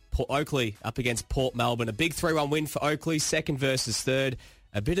night. Port Oakley up against Port Melbourne. A big 3-1 win for Oakley, second versus third.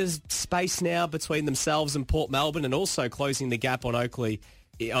 A bit of space now between themselves and Port Melbourne, and also closing the gap on Oakley,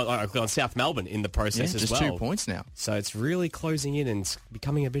 on South Melbourne in the process as well. Just 2 points now. So it's really closing in and it's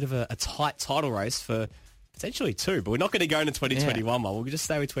becoming a bit of a tight title race for Potentially 2, but we're not going to go into 2021 one. We'll just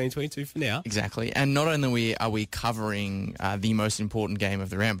stay with 2022 for now. Exactly. And not only are we covering the most important game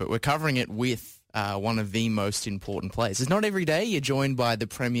of the round, but we're covering it with one of the most important players. It's not every day you're joined by the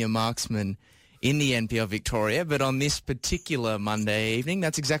premier marksman in the NPL Victoria, but on this particular Monday evening,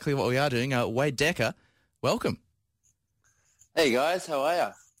 that's exactly what we are doing. Wade Decker, welcome. Hey guys, how are you?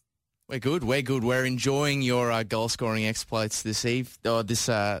 We're good. We're enjoying your goal-scoring exploits this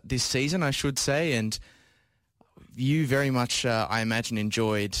season, I should say, and you very much, I imagine,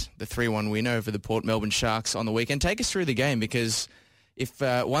 enjoyed the 3-1 win over the Port Melbourne Sharks on the weekend. Take us through the game, because if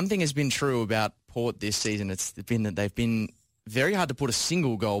one thing has been true about Port this season, it's been that they've been very hard to put a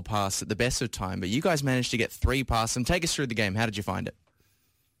single goal past at the best of time, but you guys managed to get 3 past them. Take us through the game. How did you find it?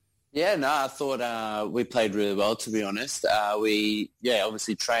 Yeah, no, I thought we played really well, to be honest. We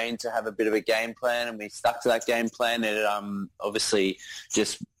obviously trained to have a bit of a game plan, and we stuck to that game plan, and it obviously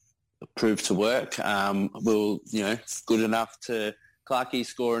just proved to work. We were, good enough to Clarkey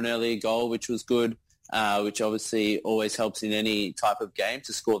score an earlier goal, which was good, which obviously always helps in any type of game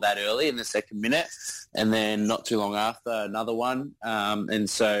to score that early in the second minute, and then not too long after, another one. And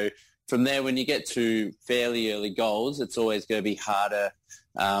so from there, when you get to fairly early goals, it's always going to be harder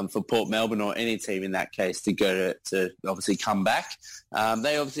for Port Melbourne, or any team in that case, to go to obviously come back.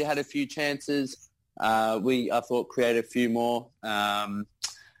 They obviously had a few chances. I thought, created a few more.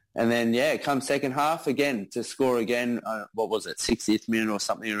 And then, come second half again to score again. What was it, 60th minute or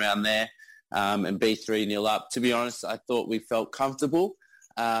something around there, and be 3-0 up. To be honest, I thought we felt comfortable.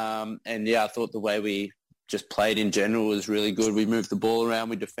 I thought the way we just played in general was really good. We moved the ball around.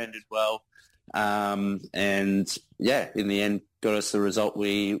 We defended well. In the end, got us the result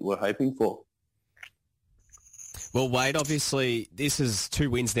we were hoping for. Well, Wade, obviously, this is 2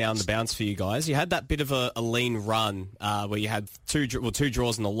 wins down the bounce for you guys. You had that bit of a lean run where you had two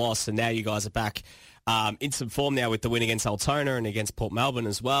draws and a loss, and now you guys are back in some form now with the win against Altona and against Port Melbourne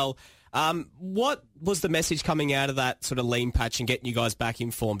as well. What was the message coming out of that sort of lean patch and getting you guys back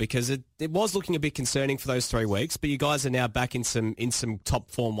in form? Because it was looking a bit concerning for those 3 weeks, but you guys are now back in some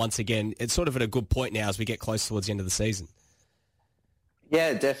top form once again. It's sort of at a good point now as we get close towards the end of the season.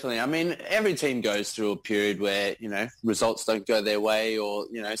 Yeah, definitely. I mean, every team goes through a period where, results don't go their way, or,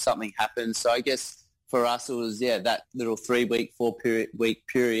 something happens. So I guess for us it was, that little 3-week, 4-week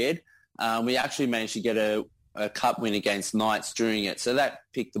period. We actually managed to get a cup win against Knights during it. So that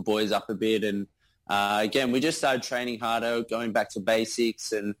picked the boys up a bit. And again, we just started training harder, going back to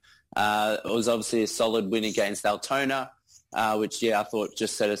basics. And it was obviously a solid win against Altona, which, I thought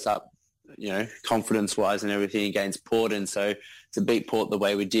just set us up, confidence-wise and everything against Port. And so to beat Port the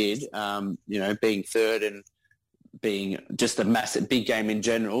way we did, being third and being just a massive, big game in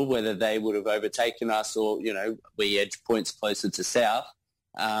general, whether they would have overtaken us or, we edged points closer to South,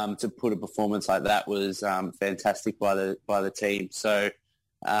 to put a performance like that was fantastic by the team. So,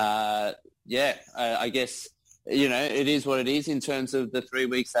 I guess, it is what it is in terms of the 3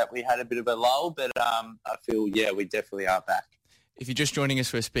 weeks that we had a bit of a lull, but I feel, we definitely are back. If you're just joining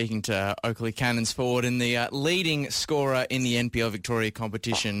us, we're speaking to Oakleigh Cannons forward and the leading scorer in the NPL Victoria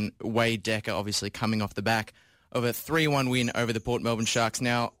competition, Wade Decker, obviously coming off the back of a 3-1 win over the Port Melbourne Sharks.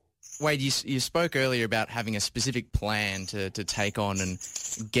 Now, Wade, you spoke earlier about having a specific plan to take on and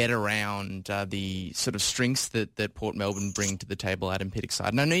get around the sort of strengths that Port Melbourne bring to the table, Adam Pittock's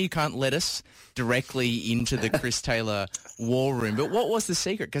side. And I know you can't let us directly into the Chris Taylor war room, but what was the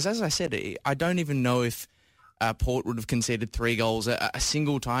secret? Because as I said, I don't even know if Port would have conceded 3 goals a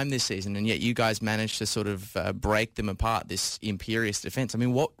single time this season, and yet you guys managed to sort of break them apart, this imperious defence. I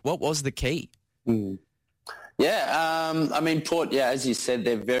mean, what was the key? Port, as you said,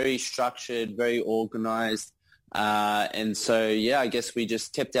 they're very structured, very organised. And so, I guess we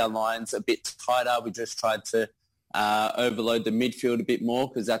just kept our lines a bit tighter. We just tried to overload the midfield a bit more,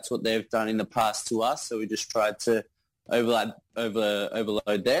 because that's what they've done in the past to us. So we just tried to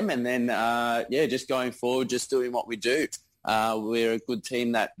overload them, and then just going forward, just doing what we do. We're a good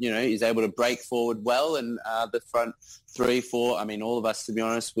team that is able to break forward well, and the front 3, 4. I mean, all of us, to be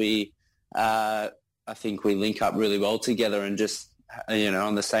honest, I think we link up really well together and just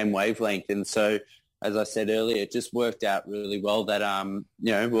on the same wavelength. And so, as I said earlier, it just worked out really well that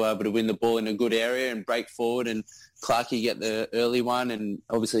we were able to win the ball in a good area and break forward, and Clarkey get the early one, and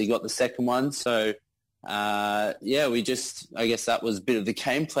obviously he got the second one. So. I guess that was a bit of the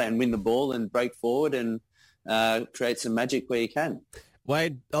game plan: win the ball and break forward and create some magic where you can.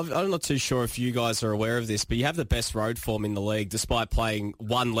 Wade, I'm not too sure if you guys are aware of this, but you have the best road form in the league, despite playing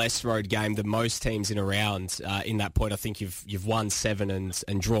one less road game than most teams in a round. In that point, I think you've won 7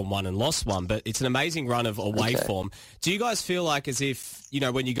 and drawn 1 and lost 1, but it's an amazing run of away form. Do you guys feel like as if,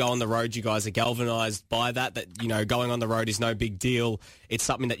 when you go on the road, you guys are galvanised by that, going on the road is no big deal? It's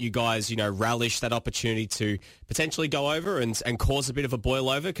something that you guys, relish that opportunity to potentially go over and cause a bit of a boil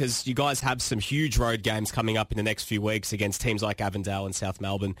over, because you guys have some huge road games coming up in the next few weeks against teams like Avondale and South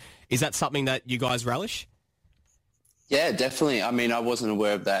Melbourne. Is that something that you guys relish? Yeah, definitely. I mean, I wasn't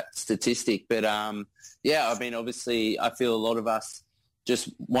aware of that statistic, but obviously I feel a lot of us just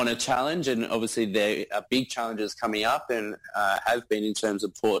want a challenge, and obviously there are big challenges coming up and have been in terms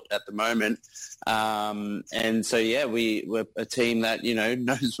of Port at the moment. And so, we're a team that,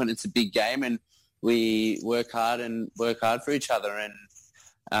 knows when it's a big game, and we work hard for each other. And,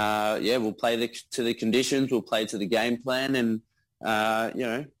 we'll play to the conditions, we'll play to the game plan, and,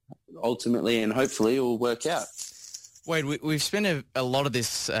 ultimately and hopefully it will work out. Wade, we've spent a lot of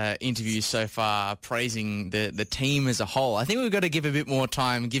this interview so far praising the team as a whole. I think we've got to give a bit more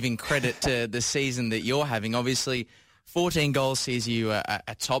time giving credit to the season that you're having. Obviously, 14 goals sees you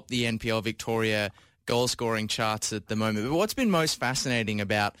atop the NPL Victoria goal-scoring charts at the moment. But what's been most fascinating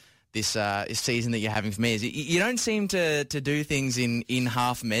about this season that you're having for me is you don't seem to do things in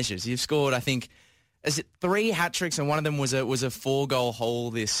half measures. You've scored, I think, 3 hat-tricks, and one of them was a 4-goal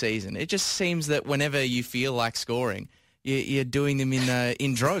haul this season. It just seems that whenever you feel like scoring, you're doing them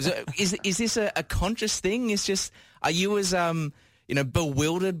in droves. Is this a conscious thing? Are you as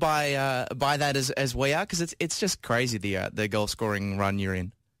bewildered by that as we are? Because it's just crazy the goal scoring run you're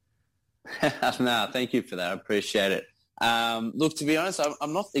in. No, thank you for that. I appreciate it. Look, to be honest,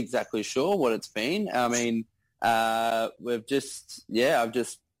 I'm not exactly sure what it's been. I mean, I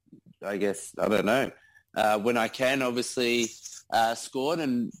guess, I don't know. When I can, obviously, scored,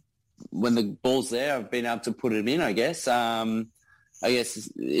 and when the ball's there, I've been able to put it in, I guess. I guess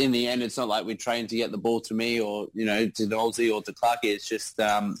in the end, it's not like we train to get the ball to me or, to Nolsey or to Clarkie. It's just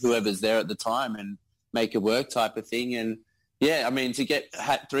whoever's there at the time and make it work type of thing. And, I mean, to get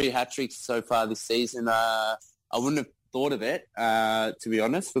 3 hat-tricks so far this season, I wouldn't have thought of it, to be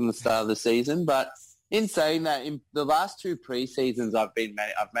honest, from the start of the season. But in saying that, in the last 2 pre-seasons, I've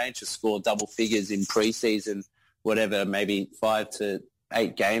managed to score double figures in pre-season, whatever, maybe 5 to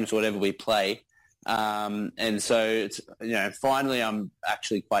 8 games, whatever we play. And so, it's, finally, I'm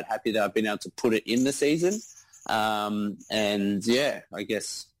actually quite happy that I've been able to put it in the season. I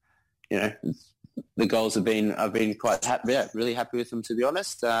guess, the goals I've been quite happy, really happy with them, to be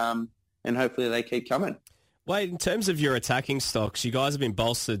honest. And hopefully they keep coming. Wait, in terms of your attacking stocks, you guys have been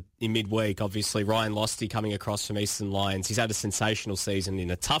bolstered in midweek. Obviously, Ryan Losty coming across from Eastern Lions. He's had a sensational season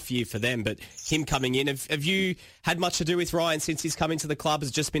in a tough year for them, but him coming in, have you had much to do with Ryan since he's come into the club? Has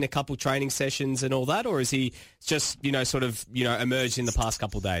it just been a couple training sessions and all that, or is he just, emerged in the past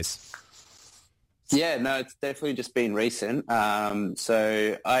couple of days? Yeah, no, it's definitely just been recent.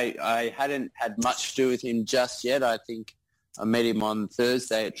 So I hadn't had much to do with him just yet. I think I met him on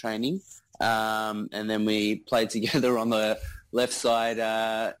Thursday at training. And then we played together on the left side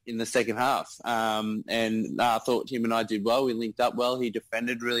in the second half. I thought him and I did well. We linked up well. He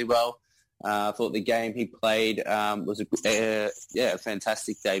defended really well. I thought the game he played was a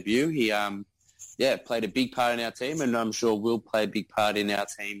fantastic debut. He played a big part in our team, and I'm sure will play a big part in our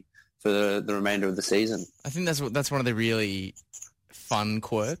team for the remainder of the season. I think that's one of the really fun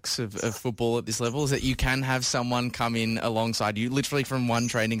quirks of football at this level, is that you can have someone come in alongside you literally from one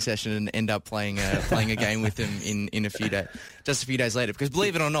training session and end up playing a game with them in a few days, just a few days later. Because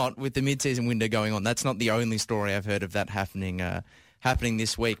believe it or not, with the mid-season window going on, that's not the only story I've heard of that happening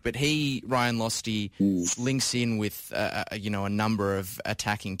this week. But Ryan Losty, links in with a number of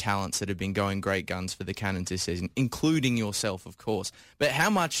attacking talents that have been going great guns for the Cannons this season, including yourself, of course. But how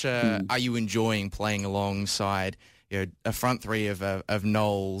much are you enjoying playing alongside a front three of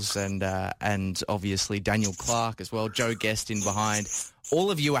Knowles and obviously Daniel Clark as well, Joe Guest in behind?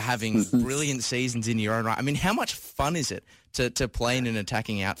 All of you are having brilliant seasons in your own right. I mean, how much fun is it to play in an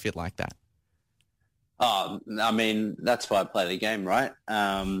attacking outfit like that? Oh, I mean, that's why I play the game, right?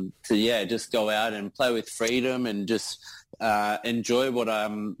 Just go out and play with freedom and just enjoy what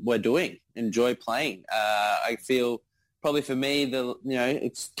we're doing, enjoy playing. I feel probably for me,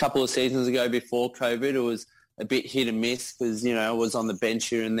 it's a couple of seasons ago before COVID, it was a bit hit and miss because, I was on the bench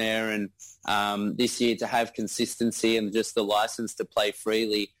here and there. And this year to have consistency and just the license to play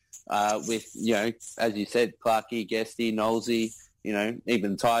freely with, as you said, Clarkie, Guesty, Knowlesy,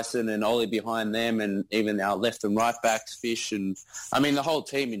 even Tyson and Ollie behind them, and even our left and right backs, Fish, and I mean the whole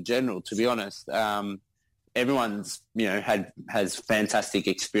team in general, to be honest. everyone's, has fantastic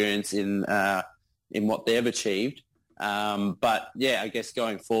experience in what they've achieved. But yeah, I guess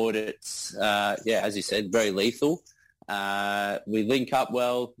going forward, it's, as you said, very lethal. We link up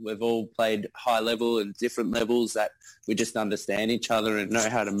well. We've all played high level and different levels that we just understand each other and know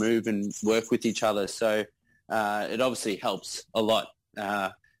how to move and work with each other. So it obviously helps a lot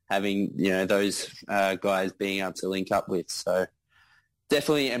having, those guys being able to link up with. So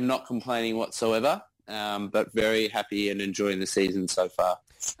definitely am not complaining whatsoever, but very happy and enjoying the season so far.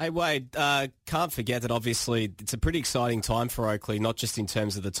 Hey, Wade, can't forget that obviously it's a pretty exciting time for Oakley, not just in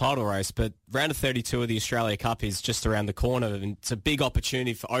terms of the title race, but round of 32 of the Australia Cup is just around the corner, and it's a big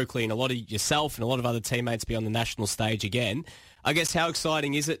opportunity for Oakley and a lot of yourself and a lot of other teammates to be on the national stage again. I guess how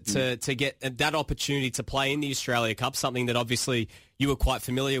exciting is it to get that opportunity to play in the Australia Cup, something that obviously you were quite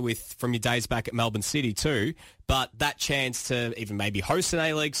familiar with from your days back at Melbourne City too, but that chance to even maybe host an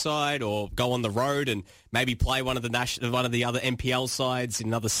A-League side or go on the road and maybe play one of the other NPL sides in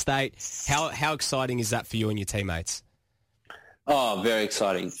another state. How exciting is that for you and your teammates? Oh, very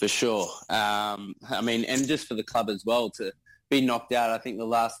exciting for sure. And just for the club as well to be knocked out, I think the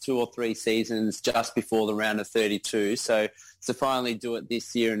last 2 or 3 seasons just before the round of 32. So to finally do it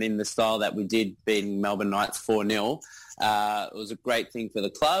this year and in the style that we did, beating Melbourne Knights 4-0, it was a great thing for the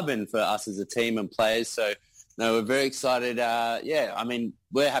club and for us as a team and players. So no, we're very excited.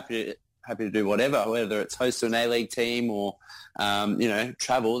 We're happy to do whatever, whether it's host an A-League team or,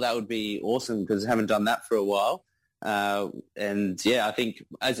 travel. That would be awesome because we haven't done that for a while. I think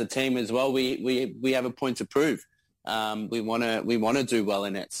as a team as well, we have a point to prove. We want to do well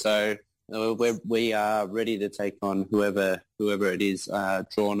in it. So we are ready to take on whoever it is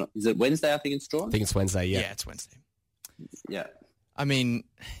drawn. Is it Wednesday? I think it's drawn. I think it's Wednesday. Yeah, it's Wednesday. Yeah. I mean,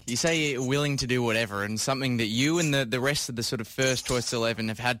 you say you're willing to do whatever, and something that you and the rest of the sort of first choice 11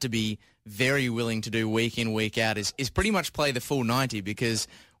 have had to be very willing to do week in, week out is pretty much play the full 90, because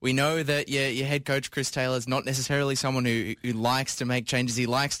we know that your head coach, Chris Taylor, is not necessarily someone who likes to make changes. He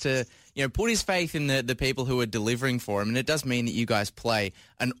likes to, put his faith in the people who are delivering for him, and it does mean that you guys play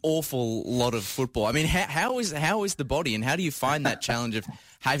an awful lot of football. I mean, how is the body, and how do you find that challenge of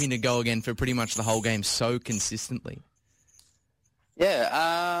having to go again for pretty much the whole game so consistently?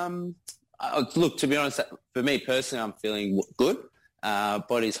 Yeah, look, to be honest, for me personally, I'm feeling good.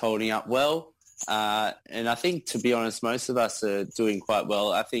 Body's holding up well. And I think, to be honest, most of us are doing quite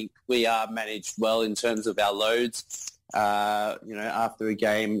well. I think we are managed well in terms of our loads, after a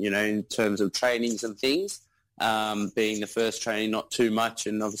game, in terms of trainings and things, being the first training, not too much,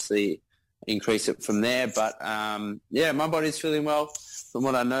 and obviously increase it from there. But, my body's feeling well. From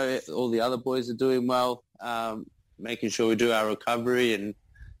what I know, all the other boys are doing well. Making sure we do our recovery, and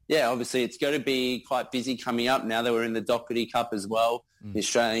obviously it's going to be quite busy coming up now that we're in the Doherty Cup as well, the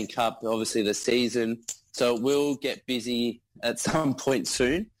Australian Cup, obviously the season. So it will get busy at some point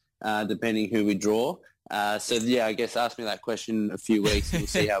soon, depending who we draw. I guess ask me that question in a few weeks and we'll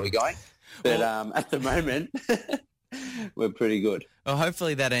see how we're going. But at the moment, we're pretty good. Well,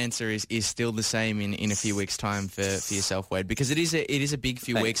 hopefully that answer is still the same in a few weeks' time for yourself, Wade, because it is a big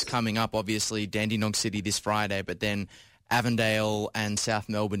few weeks coming up. Obviously, Dandenong City this Friday, but then Avondale and South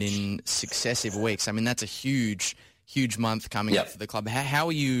Melbourne in successive weeks. I mean, that's a huge month coming up for the club. How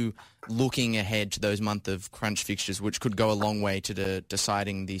are you looking ahead to those month of crunch fixtures, which could go a long way to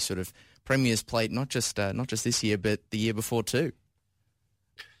deciding the sort of Premier's plate, not just this year, but the year before too?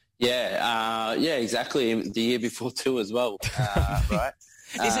 Yeah, exactly. The year before too as well, right?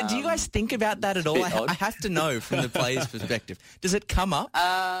 Do you guys think about that at all? I have to know from the player's perspective. Does it come up?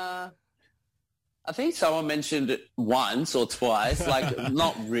 I think someone mentioned it once or twice,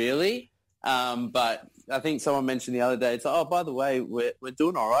 not really. But I think someone mentioned the other day, it's like, oh, by the way, we're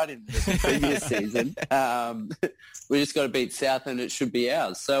doing all right in the previous season. We just got to beat South and it should be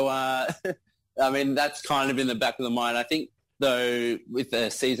ours. So, that's kind of in the back of the mind. I think, though, with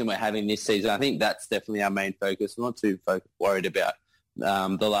the season we're having this season, I think that's definitely our main focus. We're not too worried about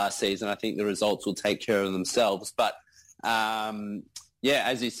the last season. I think the results will take care of themselves. But,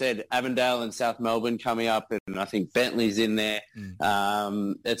 as you said, Avondale and South Melbourne coming up, and I think Bentley's in there.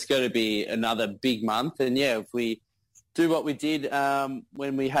 It's going to be another big month. And, if we do what we did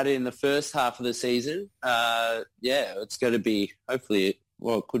when we had it in the first half of the season, it's going to be, hopefully,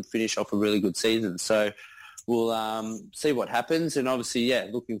 it could finish off a really good season. So we'll see what happens. And obviously,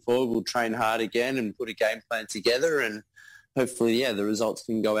 looking forward, we'll train hard again and put a game plan together, and hopefully, the results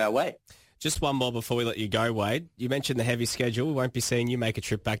can go our way. Just one more before we let you go, Wade. You mentioned the heavy schedule. We won't be seeing you make a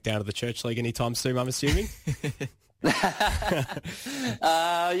trip back down to the Church League anytime soon, I'm assuming. You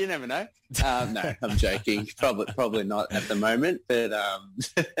never know. No, I'm joking. Probably not at the moment, but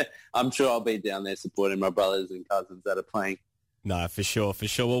I'm sure I'll be down there supporting my brothers and cousins that are playing. No, for sure.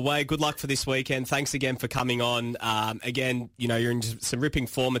 Well, Wade, good luck for this weekend. Thanks again for coming on. Again, you're in some ripping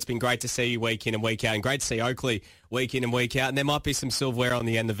form. It's been great to see you week in and week out, and great to see Oakley week in and week out. And there might be some silverware on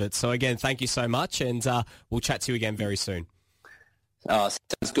the end of it. So, again, thank you so much, and we'll chat to you again very soon. Oh,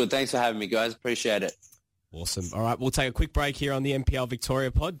 sounds good. Thanks for having me, guys. Appreciate it. Awesome. All right, we'll take a quick break here on the NPL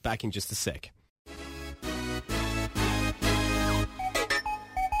Victoria pod. Back in just a sec.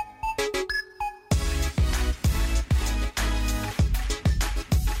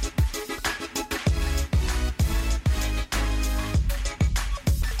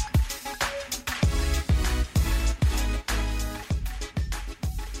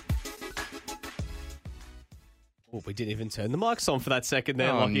 Oh, we didn't even turn the mics on for that second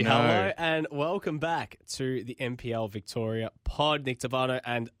there, Lockie. No. Hello and welcome back to the NPL Victoria pod. Nick Tabano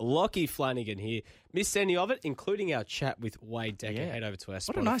and Lockie Flanagan here. Missed any of it, including our chat with Wade Decker. Yeah. Head over to our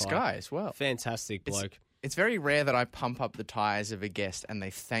Spotify. What a nice guy as well. Fantastic bloke. It's very rare that I pump up the tyres of a guest and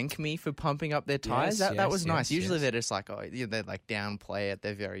they thank me for pumping up their tyres. That was nice. Usually they're just like, they're like downplay it.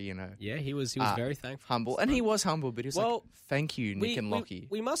 They're very, Yeah, he was very thankful. Humble. And he was humble, but he was like, thank you, Nick and Lockie.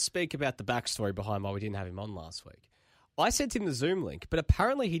 We must speak about the backstory behind why we didn't have him on last week. I sent him the Zoom link, but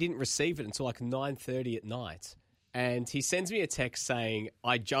apparently he didn't receive it until like 9:30 at night. And he sends me a text saying,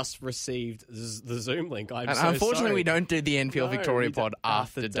 I just received the Zoom link. Unfortunately, sorry. we don't do the NPL Victoria pod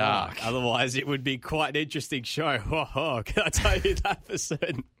after dark. Otherwise, it would be quite an interesting show. Can I tell you that for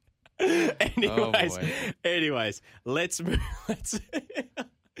certain? Anyways, let's move.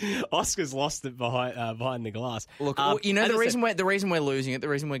 Oscar's lost it behind the glass. Look, the reason we're losing it, the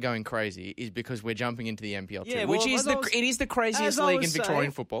reason we're going crazy is because we're jumping into the NPL 2, which is the craziest league in Victorian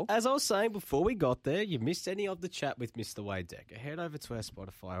football. As I was saying before we got there, you missed any of the chat with Mr. Wade Decker. Head over to our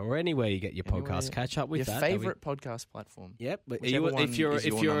Spotify or anywhere you get your podcast. Catch up with your favourite podcast platform. Yep. If you're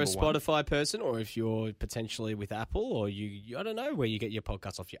a Spotify person, or if you're potentially with Apple, or you I don't know where you get your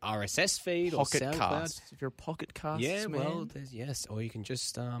podcasts off, your RSS feed or SoundCloud. Cast. If you're a Pocket Cast, or you can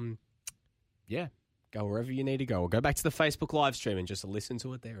just go wherever you need to go, or go back to the Facebook live stream and just listen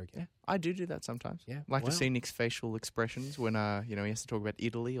to it there again. Yeah, I do that sometimes. Yeah, to see Nick's facial expressions when he has to talk about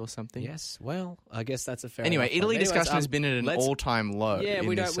Italy or something. Yes, well, I guess that's a fair. Anyway, enough Italy discussion has been at an all-time low. Yeah,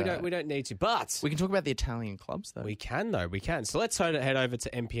 we don't need to, but we can talk about the Italian clubs though. We can. So let's head over to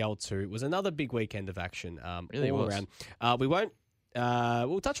NPL 2. It was another big weekend of action. Really all was. around. We won't.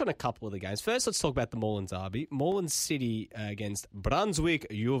 We'll touch on a couple of the games. First, let's talk about the Moreland Derby. Moreland City against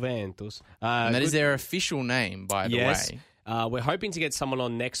Brunswick Juventus. And that is their official name, by the way. We're hoping to get someone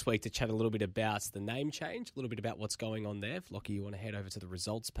on next week to chat a little bit about the name change, a little bit about what's going on there. If Lockie, you want to head over to the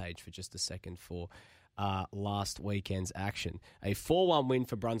results page for just a second for last weekend's action. A 4-1 win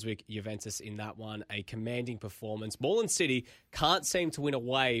for Brunswick Juventus in that one. A commanding performance. Moreland City can't seem to win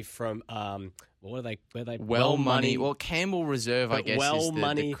away from... Well Money. Well, Campbell Reserve, I guess, is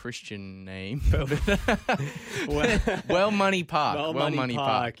the Christian name. Well Money Park. Well Money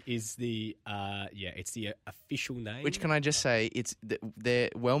Park is the it's the official name. Which, can I just say, it's their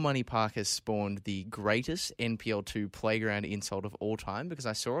Well Money Park has spawned the greatest NPL 2 playground insult of all time, because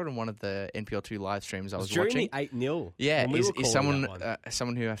I saw it on one of the NPL 2 live streams I was watching. During the 8-0. Yeah, is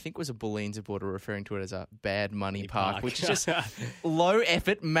someone who I think was a Bulleen supporter referring to it as a Bad Money Park, which is just low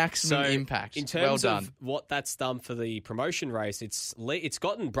effort, maximum impact. In terms of what that's done for the promotion race, it's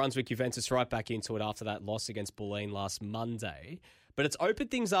gotten Brunswick Juventus right back into it after that loss against Bulleen last Monday. But it's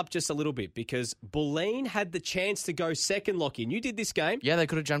opened things up just a little bit, because Bulleen had the chance to go second, Lockie, and you did this game. Yeah, they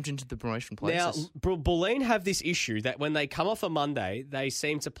could have jumped into the promotion places. Now, Bulleen have this issue that when they come off a Monday, they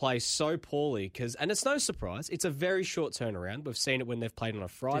seem to play so poorly, and it's no surprise, it's a very short turnaround. We've seen it when they've played on a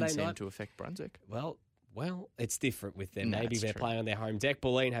Friday Didn't night. seem to affect Brunswick. Well, it's different with them. No, Maybe they're true. playing on their home deck.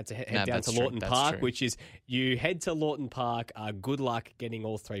 Bulleen had to head down to Lawton That's Park, true. which is, you head to Lawton Park, good luck getting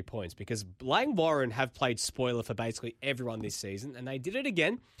all 3 points, because Langwarrin have played spoiler for basically everyone this season, and they did it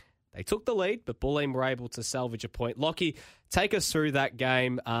again. They took the lead, but Bulleen were able to salvage a point. Lockie, take us through that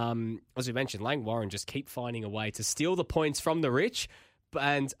game. As we mentioned, Langwarrin just keep finding a way to steal the points from the rich.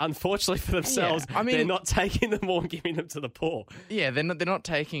 And unfortunately for themselves, they're not taking them all and giving them to the poor. Yeah, they're not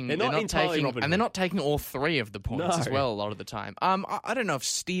taking. They're not taking, and they're not taking all 3 of the points as well. A lot of the time, I don't know if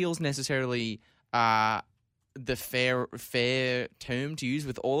steals necessarily the fair term to use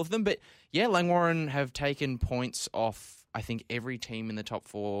with all of them, but yeah, Langwarrin have taken points off, I think, every team in the top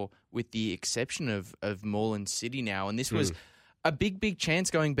 4, with the exception of Moreland City now, and this was a big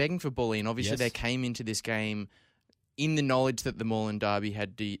chance going begging for Bulleen. Obviously, they came into this game in the knowledge that the Moreland Derby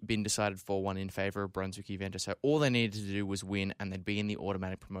had been decided 4-1 in favour of Brunswick Juventus. So all they needed to do was win, and they'd be in the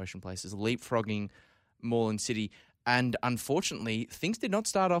automatic promotion places, leapfrogging Moreland City. And unfortunately, things did not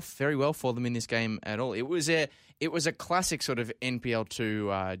start off very well for them in this game at all. It was a classic sort of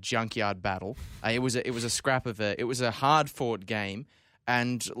NPL2 junkyard battle. It was a hard fought game,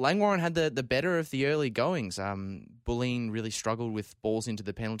 and Langwarrin had the better of the early goings. Bulleen really struggled with balls into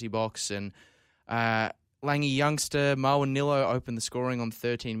the penalty box, and Langy youngster Marwan Nilo opened the scoring on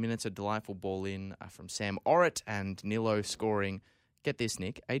 13 minutes. A delightful ball in from Sam Orrit, and Nilo scoring. Get this,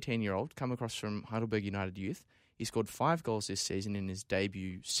 Nick, 18-year-old, come across from Heidelberg United Youth. He scored 5 goals this season in his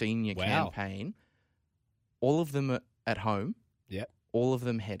debut senior campaign. All of them at home. Yep. All of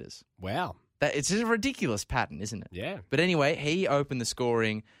them headers. Wow. It's a ridiculous pattern, isn't it? Yeah. But anyway, he opened the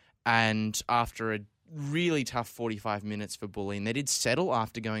scoring, and after a really tough 45 minutes for Bulleen, they did settle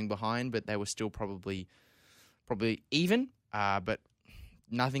after going behind, but they were still probably even. But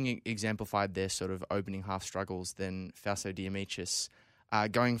nothing exemplified their sort of opening half struggles than Fausto Diamichis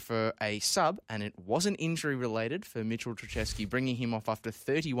going for a sub, and it wasn't injury-related for Mitchell Trucheski, bringing him off after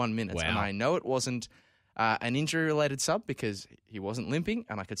 31 minutes. Wow. And I know it wasn't an injury-related sub because he wasn't limping,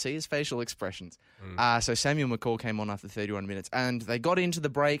 and I could see his facial expressions. So Samuel McCall came on after 31 minutes, and they got into the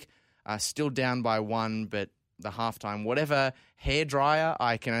break, still down by 1, but the halftime, whatever hairdryer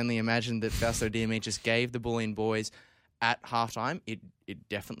I can only imagine that Fausto Diamichis gave the Bulleen boys at halftime, it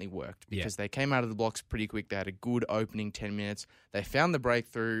definitely worked because they came out of the blocks pretty quick. They had a good opening 10 minutes. They found the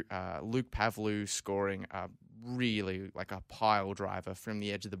breakthrough. Luke Pavlou scoring really like a pile driver from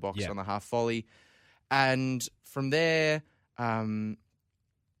the edge of the box on the half volley. And from there, Bulleen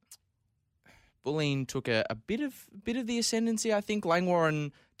took a bit of the ascendancy, I think.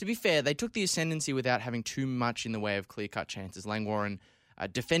 Langwarrin, to be fair, they took the ascendancy without having too much in the way of clear-cut chances. Langwarrin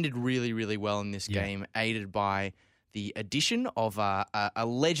defended really, really well in this game, aided by the addition of a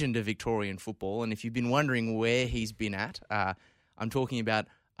legend of Victorian football. And if you've been wondering where he's been at, I'm talking about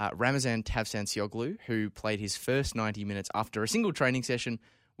Ramazan Tavsansioglu, who played his first 90 minutes after a single training session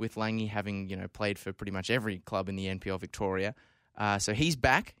with Langy having played for pretty much every club in the NPL Victoria. So he's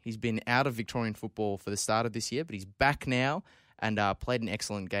back. He's been out of Victorian football for the start of this year, but he's back now and played an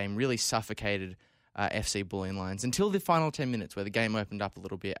excellent game, really suffocated FC Bulleen Lions until the final 10 minutes where the game opened up a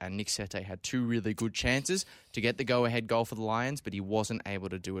little bit and Nick Sete had 2 really good chances to get the go-ahead goal for the Lions, but he wasn't able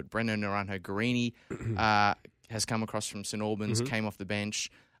to do it. Breno Naranjo Guarini has come across from St Albans, came off the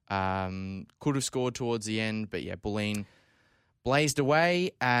bench, could have scored towards the end, but Bulleen blazed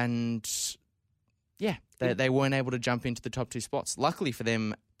away and they weren't able to jump into the top 2 spots. Luckily for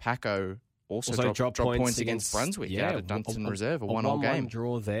them, Paco also dropped points against Brunswick out of Dunstan Reserve, a 1-1 game.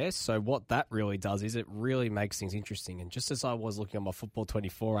 Draw there. So what that really does is it really makes things interesting. And just as I was looking on my Football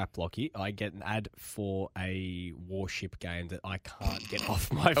 24 app, Lockie, I get an ad for a Warship game that I can't get off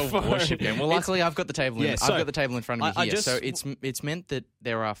my phone. Warship game. Well, luckily I've got the table. I've got the table in front of me here. So it's meant that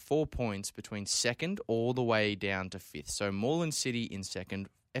there are 4 points between second all the way down to 5th. So Moreland City in second,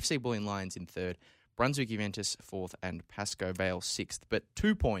 FC Bulleen Lions in third, Brunswick Juventus 4th, and Pascoe Vale 6th. But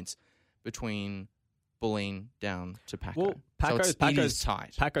 2 points between Bulleen down to Paco. Well, Paco's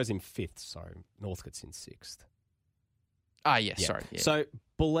tight. Paco's in 5th, sorry. Northcote's in 6th. Sorry. Yeah. So,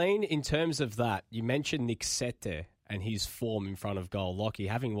 Bulleen, in terms of that, you mentioned Nick Sete and his form in front of goal. Lockie,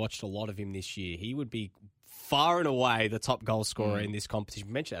 having watched a lot of him this year, he would be far and away the top goal scorer in this competition.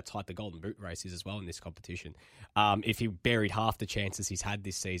 You mentioned how tight the Golden Boot race is as well in this competition. If he buried half the chances he's had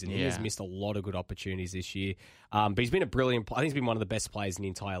this season, he has missed a lot of good opportunities this year. But he's been a brilliant. I think he's been one of the best players in the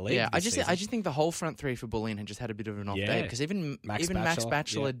entire league. Yeah, I just think the whole front 3 for Bulleen had just had a bit of an off day because even Max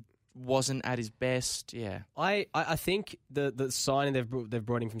Batchelor wasn't at his best. Yeah, I think the signing they've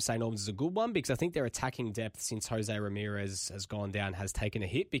brought in from St Albans is a good one because I think their attacking depth since Jose Ramirez has gone down has taken a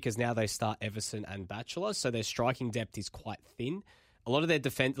hit because now they start Everson and Batchelor, so their striking depth is quite thin. A lot of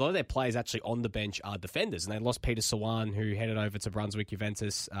their players actually on the bench are defenders, and they lost Peter Sawan, who headed over to Brunswick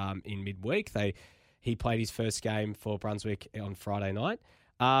Juventus in midweek. He played his first game for Brunswick on Friday night.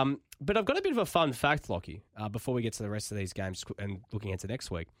 But I've got a bit of a fun fact, Lockie, before we get to the rest of these games and looking into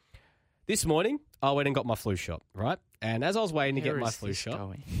next week. This morning, I went and got my flu shot, right? And as I was waiting to get my flu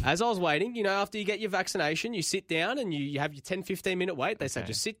shot, after you get your vaccination, you sit down and you have your 10, 15-minute wait. They say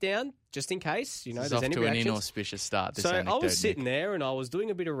just sit down, just in case, there's any reactions. Off to an inauspicious start, So I was sitting there and I was doing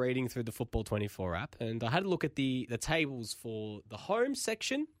a bit of reading through the Football 24 app, and I had a look at the tables for the home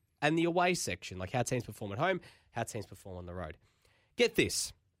section and the away section, like how teams perform at home, how teams perform on the road. Get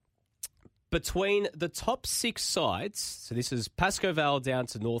this. Between the top 6 sides, so this is Pascoe Vale down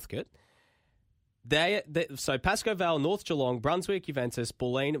to Northcote, so Pascoe Vale, North Geelong, Brunswick, Juventus,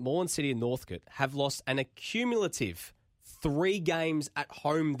 Bulleen, Moreland City and Northcote have lost an accumulative 3 games at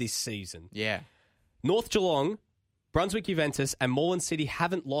home this season. Yeah. North Geelong Brunswick Juventus and Moreland City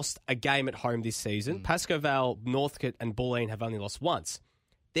haven't lost a game at home this season. Pascoe Vale, Northcote and Bulleen have only lost once.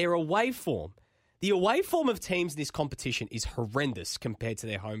 Their away form. The away form of teams in this competition is horrendous compared to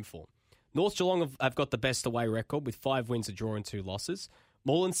their home form. North Geelong have got the best away record with 5 wins, a draw and 2 losses.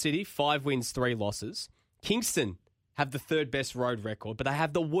 Moreland City, 5 wins, 3 losses. Kingston have the third best road record, but they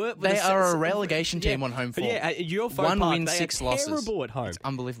have the worst. They are a relegation team on home form. Yeah, UFO 1 Park, win, they 6 are losses. terrible at home. It's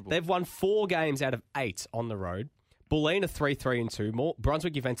unbelievable. They've won 4 games out of 8 on the road. Bulleen are 3-3-2.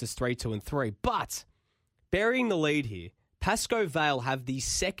 Brunswick Juventus 3-2-3. But burying the lead here, Pascoe Vale have the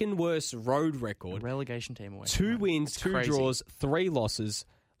second worst road record. A relegation team away. 2 wins, 2 crazy. draws, 3 losses.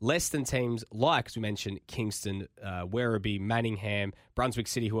 Less than teams like, as we mentioned, Kingston, Werribee, Manningham, Brunswick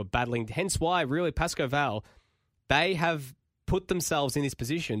City, who are battling. Hence why, really, Pascoe Vale, they have put themselves in this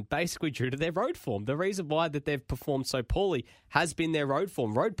position basically due to their road form. The reason why that they've performed so poorly has been their road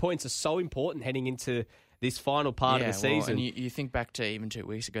form. Road points are so important heading into this final part of the season. And you think back to even 2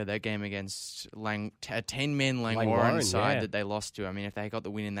 weeks ago, that game against a 10-man Langwarrin side that they lost to. I mean, if they got the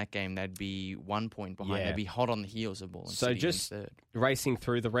win in that game, they'd be 1 point behind. Yeah. They'd be hot on the heels of Moreland So City just third. racing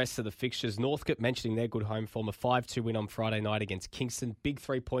through the rest of the fixtures, Northcote mentioning their good home form, a 5-2 win on Friday night against Kingston. Big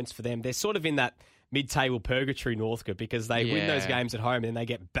 3 points for them. They're sort of in that mid-table purgatory, Northcote, because they win those games at home and then they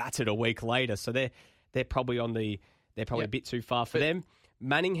get battered a week later. So they're probably a bit too far for them.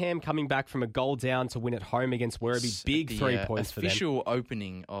 Manningham coming back from a goal down to win at home against Werribee. Big 3 points for them. Official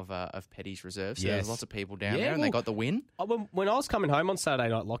opening of Petty's reserve. So there's lots of people down there and they got the win. When I was coming home on Saturday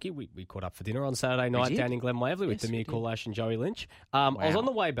night, Lockie, we caught up for dinner on Saturday night down in Glen Waverley with Demir Kulash and Joey Lynch. I was on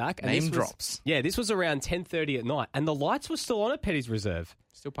the way back. And Name drops. This was around 10:30 at night and the lights were still on at Petty's reserve.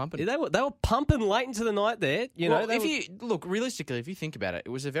 Still pumping. They were pumping late into the night there. Look, realistically, if you think about it, it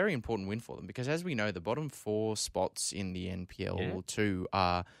was a very important win for them because, as we know, the bottom 4 spots in the NPL 2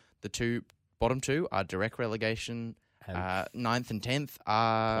 are the bottom 2 are direct relegation. 9th and 10th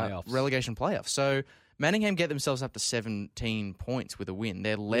are relegation playoffs. So Manningham get themselves up to 17 points with a win.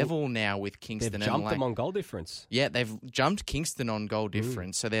 They're level now with Kingston. They've jumped them on goal difference. Yeah, they've jumped Kingston on goal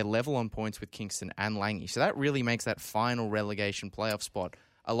difference. So they're level on points with Kingston and Langley. So that really makes that final relegation playoff spot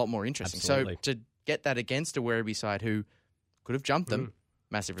a lot more interesting. Absolutely. So to get that against a Werribee side who could have jumped them,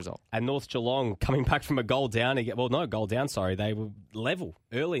 massive result. And North Geelong coming back from a goal down. They were level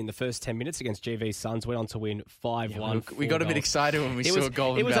early in the first 10 minutes against GV Suns, went on to win 5-1. We got a bit excited when we saw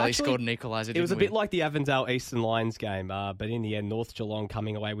Golden Valley scored an equaliser. It was a bit like the Avondale Eastern Lions game, but in the end, North Geelong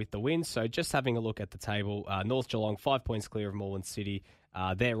coming away with the win. So just having a look at the table, North Geelong 5 points clear of Moreland City.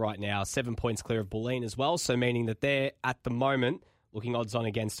 They're right now 7 points clear of Bulleen as well, so meaning that they're at the moment looking odds on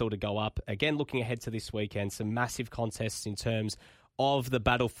again still to go up. Again, looking ahead to this weekend, some massive contests in terms of the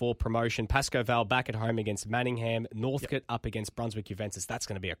battle for promotion. Pascoe Vale back at home against Manningham. Northcote up against Brunswick Juventus. That's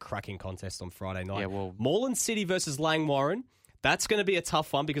going to be a cracking contest on Friday night. Moreland City versus Langwarrin. That's going to be a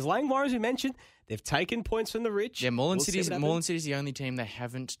tough one because Langwarrin, as we mentioned, they've taken points from the rich. Yeah, Moreland City's the only team they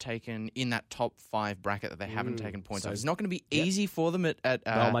haven't taken in that top 5 bracket that they haven't taken points off. It's not going to be easy for them at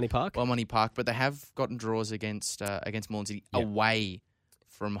Money Park, but they have gotten draws against Moreland City away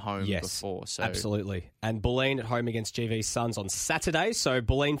from home before. So. Absolutely. And Bulleen at home against GV Suns on Saturday. So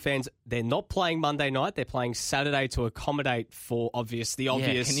Bulleen fans, they're not playing Monday night. They're playing Saturday to accommodate for the obvious.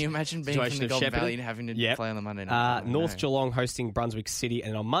 Can you imagine being from the Golden Valley and having to play on the Monday night? North Geelong hosting Brunswick City.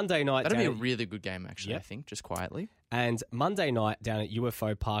 And on Monday night... That'll be a really good game, actually, I think, just quietly. And Monday night down at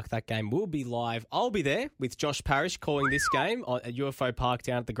UFO Park, that game will be live. I'll be there with Josh Parrish calling this game at UFO Park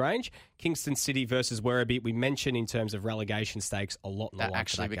down at the Grange. Kingston City versus Werribee. We mentioned in terms of relegation stakes a lot in the line. That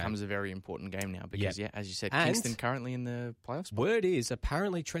actually becomes a very important game now because, as you said, Kingston currently in the playoffs. Word is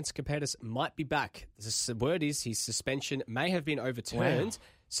apparently Trent Scopetis might be back. The word is his suspension may have been overturned. Wow.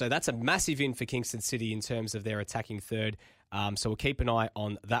 So that's a massive in for Kingston City in terms of their attacking third. So we'll keep an eye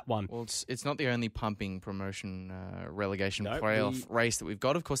on that one. Well, it's not the only pumping promotion relegation playoff race that we've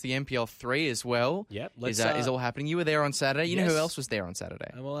got. Of course, the NPL 3 as well is all happening. You were there on Saturday. You know who else was there on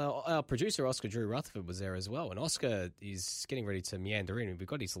Saturday? Well, our producer, Oscar Drew Rutherford, was there as well. And Oscar is getting ready to meander in. We've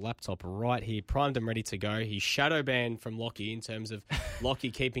got his laptop right here, primed and ready to go. He's shadow banned from Lockie in terms of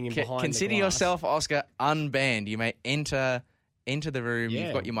Lockie keeping him behind Consider the glass. yourself, Oscar, unbanned. You may enter the room.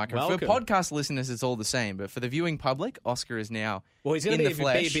 You've got your microphone. For podcast listeners, it's all the same. But for the viewing public, Oscar is now he's going to be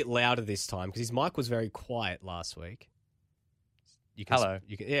a bit louder this time because his mic was very quiet last week. Hello.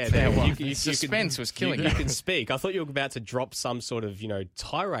 Suspense was killing you. You can speak. I thought you were about to drop some sort of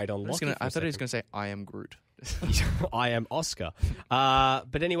tirade on Lockie. I thought he was going to say, I am Groot. I am Oscar.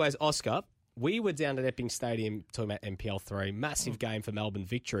 But anyways, Oscar, we were down at Epping Stadium talking about NPL 3. Massive game for Melbourne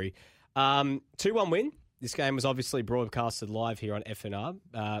Victory. 2-1 win. This game was obviously broadcasted live here on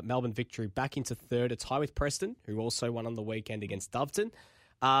FNR. Melbourne Victory back into third, a tie with Preston, who also won on the weekend against Doveton.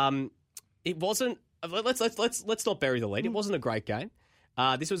 It wasn't. Let's not bury the lead. It wasn't a great game.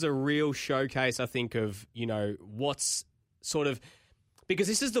 This was a real showcase, I think, of what's sort of, because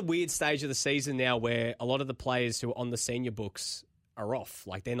this is the weird stage of the season now where a lot of the players who are on the senior books are off.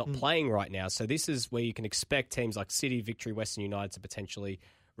 Like, they're not playing right now. So this is where you can expect teams like City, Victory, Western United to potentially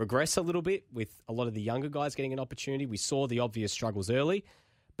regress a little bit with a lot of the younger guys getting an opportunity. We saw the obvious struggles early,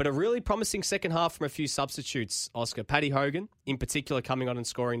 but a really promising second half from a few substitutes, Oscar. Paddy Hogan, in particular, coming on and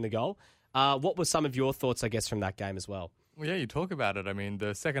scoring the goal. What were some of your thoughts, I guess, from that game as well? Well, yeah, you talk about it. I mean,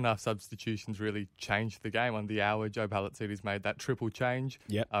 the second half substitutions really changed the game. On the hour, Joe Palacides made that triple change,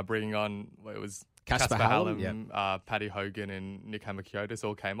 bringing on, it was Casper Hallam, Paddy Hogan and Nick Hamakiotis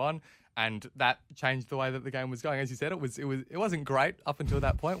all came on, and that changed the way that the game was going. As you said, it wasn't great up until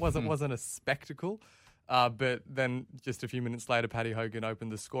that point. Wasn't a spectacle, but then just a few minutes later, Paddy Hogan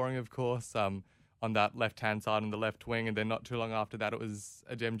opened the scoring, of course, on that left-hand side on the left wing, and then not too long after that, it was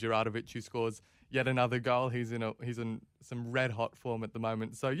Adem Djuratovic who scores yet another goal. He's in some red-hot form at the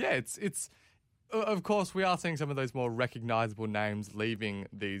moment. So, yeah, it's of course, we are seeing some of those more recognisable names leaving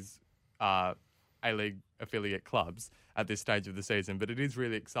these A-League affiliate clubs at this stage of the season, but it is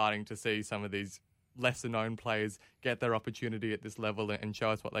really exciting to see some of these lesser-known players get their opportunity at this level and show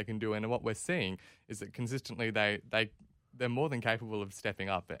us what they can do. And what we're seeing is that consistently they're more than capable of stepping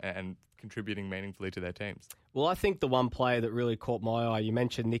up and contributing meaningfully to their teams. Well, I think the one player that really caught my eye, you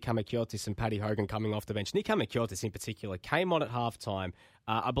mentioned Nick Hamakiotis and Paddy Hogan coming off the bench. Nick Hamakiotis in particular came on at halftime.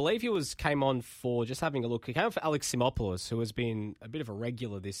 I believe he came on for, just having a look, he came on for Alex Simopoulos, who has been a bit of a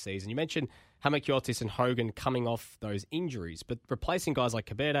regular this season. You mentioned Hamakiotis and Hogan coming off those injuries, but replacing guys like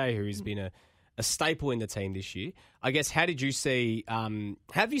Kabede, who's been a staple in the team this year. I guess, how did you see,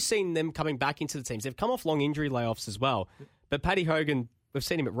 have you seen them coming back into the teams? They've come off long injury layoffs as well, but Paddy Hogan, we've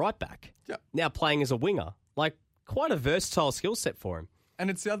seen him at right back, now playing as a winger. Like, quite a versatile skill set for him. And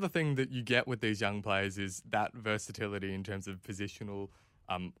it's the other thing that you get with these young players is that versatility in terms of positional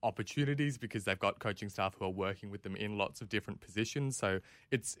opportunities, because they've got coaching staff who are working with them in lots of different positions. So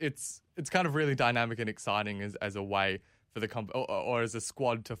it's kind of really dynamic and exciting as a way for the or as a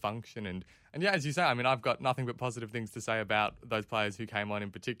squad to function. And yeah, as you say, I mean, I've got nothing but positive things to say about those players who came on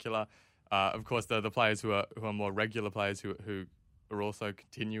in particular. Of course, the players who are more regular players who are also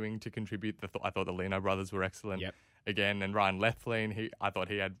continuing to contribute. I thought the Leno brothers were excellent again, and Ryan Lethlean, I thought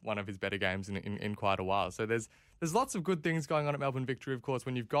he had one of his better games in quite a while. So there's lots of good things going on at Melbourne Victory. Of course,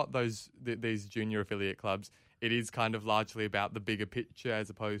 when you've got these junior affiliate clubs, it is kind of largely about the bigger picture as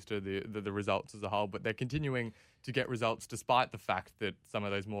opposed to the results as a whole. But they're continuing to get results despite the fact that some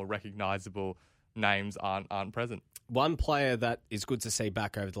of those more recognisable names aren't present. One player that is good to see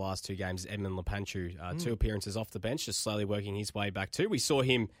back over the last two games is Edmund Lepanchu. 2 appearances off the bench, just slowly working his way back too. We saw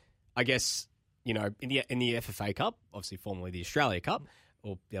him, I guess, in the FFA Cup, obviously formerly the Australia Cup,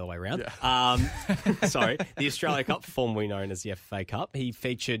 or the other way around. Yeah. Sorry, the Australia Cup, formerly known as the FFA Cup. He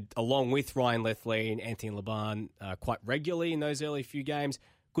featured along with Ryan Lethlean, Anthony Laban quite regularly in those early few games.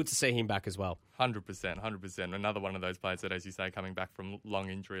 Good to see him back as well. 100%. Another one of those players that, as you say, coming back from long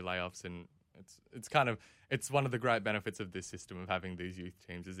injury layoffs, and it's one of the great benefits of this system of having these youth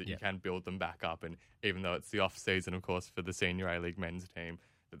teams is that you can build them back up. And even though it's the off season, of course, for the senior A-League men's team,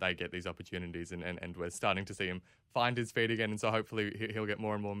 that they get these opportunities, and we're starting to see him find his feet again, and so hopefully he'll get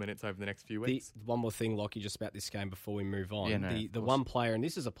more and more minutes over the next few weeks. One more thing, Lockie, just about this game before we move on. The one player, and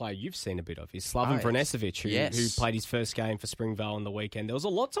this is a player you've seen a bit of, is Slaven Vrenesevic, who played his first game for Springvale on the weekend. There was a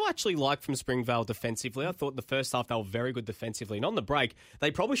lot to actually like from Springvale defensively. I thought the first half they were very good defensively, and on the break,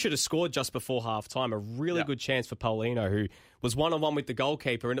 they probably should have scored just before half-time. A really good chance for Paulino, who was one-on-one with the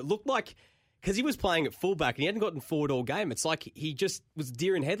goalkeeper, and it looked like, because he was playing at fullback and he hadn't gotten forward all game, it's like he just was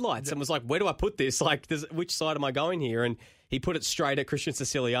deer in headlights and was like, where do I put this? Like, which side am I going here? And he put it straight at Christian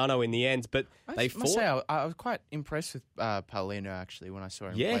Siciliano in the end, but they fought. Must say, I was quite impressed with Paulino, actually, when I saw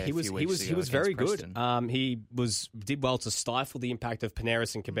him play he was very good. He did well to stifle the impact of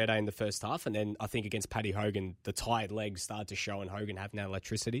Paneris and Kabede in the first half, and then I think against Paddy Hogan, the tired legs started to show and Hogan having that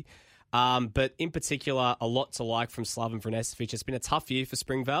electricity. But in particular, a lot to like from Slaven Vrenesevic. It's been a tough year for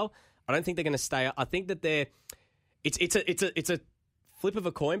Springvale. I don't think they're going to stay. I think that it's a flip of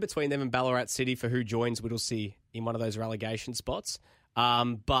a coin between them and Ballarat City for who joins Whittlesea in one of those relegation spots.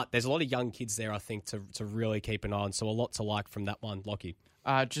 But there's a lot of young kids there, I think, to really keep an eye on. So a lot to like from that one, Lockie.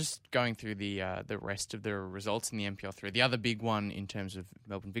 Just going through the rest of the results in the NPL3. The other big one in terms of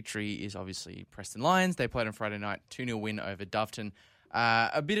Melbourne Victory is obviously Preston Lions. They played on Friday night, 2-0 win over Doveton.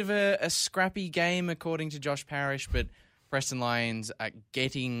 A bit of a scrappy game, according to Josh Parrish, but Preston Lions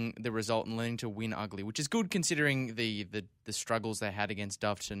getting the result and learning to win ugly, which is good considering the struggles they had against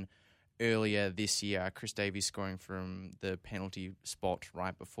Doveton earlier this year. Chris Davies scoring from the penalty spot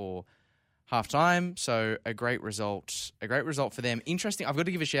right before half-time. So a great result for them. Interesting, I've got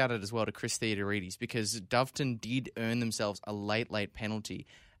to give a shout-out as well to Chris Theodoridis because Doveton did earn themselves a late penalty.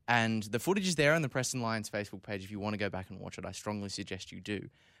 And the footage is there on the Preston Lions Facebook page. If you want to go back and watch it, I strongly suggest you do.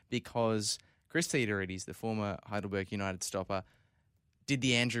 Because Chris Theodoridis, the former Heidelberg United stopper, did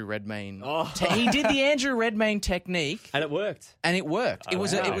the Andrew Redmayne. He did the Andrew Redmayne technique, and it worked. It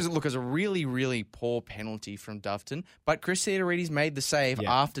was a really, really poor penalty from Doveton. But Chris Theodoridis made the save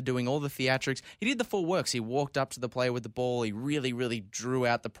after doing all the theatrics. He did the full works. He walked up to the player with the ball. He really, really drew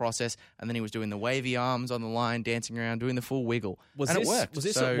out the process, and then he was doing the wavy arms on the line, dancing around, doing the full wiggle. It worked. Was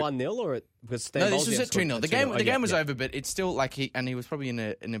this at 1-0 or at? No, this was at 2-0. The game was over, but it's still like he was probably in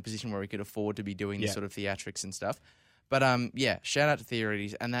a position where he could afford to be doing this sort of theatrics and stuff. But shout out to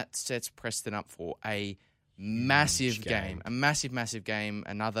Theodoridis, and that sets Preston up for a massive game. A massive game.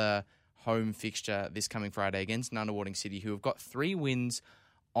 Another home fixture this coming Friday against Nunawading City, who have got 3 wins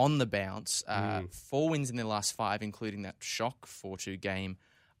on the bounce, 4 wins in their last 5, including that shock 4-2 game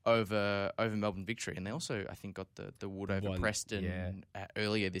over Melbourne Victory. And they also, I think, got the wood over Preston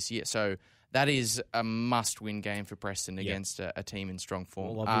earlier this year. So that is a must-win game for Preston against a team in strong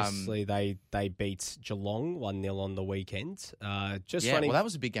form. Well, obviously, they beat Geelong 1-0 on the weekend. Well, that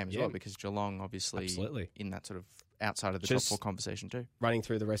was a big game as well because Geelong, obviously, in that sort of outside of the top 4 conversation too. Running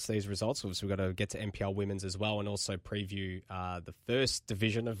through the rest of these results, obviously we've got to get to NPL Women's as well and also preview the first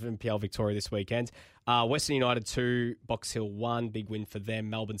division of NPL Victoria this weekend. Western United 2, Box Hill 1, big win for them.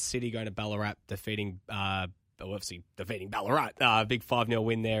 Melbourne City going to Ballarat, defeating Ballarat. Big 5-0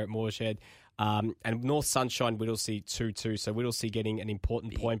 win there at Moorshed. And North Sunshine, Whittlesea 2-2. So Whittlesea getting an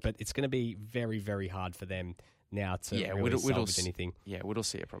important point, but it's going to be very, very hard for them now to really salvage anything. Yeah,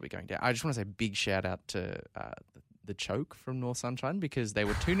 Whittlesea are probably going down. I just want to say a big shout out to the choke from North Sunshine because they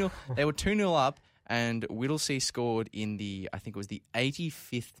were 2-0. They were 2-0 up, and Whittlesea scored in the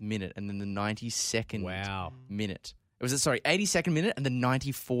 85th minute and then the 92nd minute. It was 82nd minute and the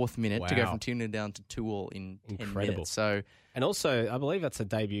 94th minute to go from 2-0 down to 2-2 in 10 minutes. So, and also, I believe that's a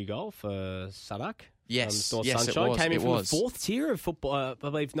debut goal for Sadak. Yes, North yes, Sunshine. it was. Came in from the 4th tier of football. I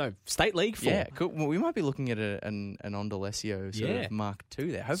believe State League 4. Yeah, cool. Well, we might be looking at an Ondolesio sort of Mark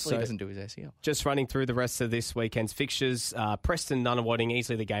II there. Hopefully, he doesn't do his ACL. Just running through the rest of this weekend's fixtures: Preston Nunawading,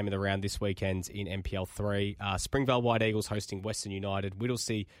 easily the game of the round this weekend in NPL 3. Springvale White Eagles hosting Western United.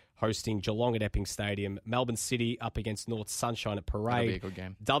 Whittlesea hosting Geelong at Epping Stadium. Melbourne City up against North Sunshine at Parade. That'll be a good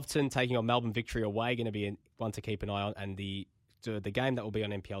game. Doveton taking on Melbourne Victory away, going to be one to keep an eye on. And the game that will be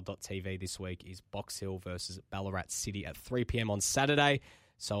on NPL.TV this week is Box Hill versus Ballarat City at 3 p.m. on Saturday.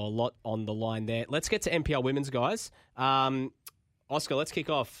 So a lot on the line there. Let's get to NPL Women's, guys. Oscar, let's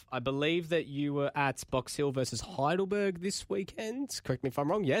kick off. I believe that you were at Box Hill versus Heidelberg this weekend. Correct me if I'm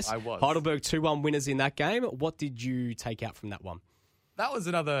wrong. Yes, I was. Heidelberg 2-1 winners in that game. What did you take out from that one? That was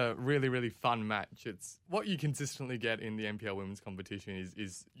another really, really fun match. It's what you consistently get in the NPL Women's competition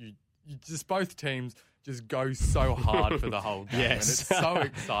is you just both teams just go so hard for the whole game. Yes. And it's so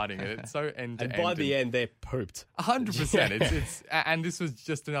exciting and it's so end-to-end. And by the end, they're pooped. 100%. And this was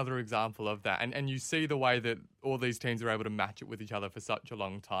just another example of that. And you see the way that all these teams are able to match it with each other for such a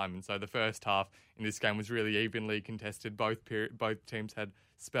long time. And so the first half in this game was really evenly contested. Both teams had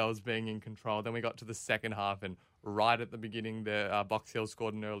spells being in control. Then we got to the second half and right at the beginning, the Box Hill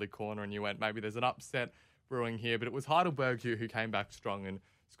scored an early corner and you went, maybe there's an upset brewing here. But it was Heidelberg who came back strong and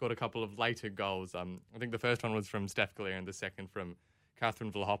scored a couple of later goals. I think the first one was from Steph Galea and the second from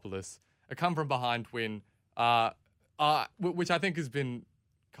Catherine Vlahopoulos. A come-from-behind win, which I think has been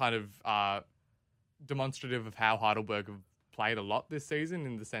kind of demonstrative of how Heidelberg have played a lot this season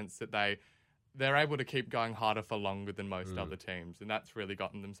in the sense that they're able to keep going harder for longer than most other teams, and that's really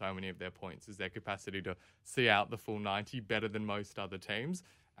gotten them so many of their points, is their capacity to see out the full 90 better than most other teams,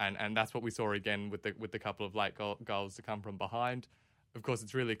 and that's what we saw again with the couple of late goals to come from behind. Of course,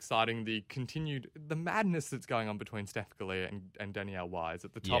 it's really exciting, the madness that's going on between Steph Galea and Danielle Wise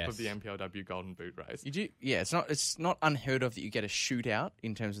at the top of the NPLW Golden Boot race. It's not unheard of that you get a shootout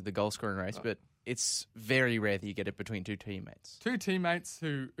in terms of the goal scoring race, but it's very rare that you get it between two teammates. Two teammates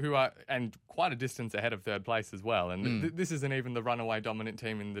who are, and quite a distance ahead of third place as well. And this isn't even the runaway dominant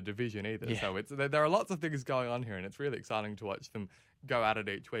team in the division either. Yeah. So there are lots of things going on here, and it's really exciting to watch them go at it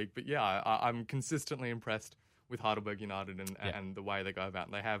each week. But yeah, I'm consistently impressed with Heidelberg United and the way they go about it.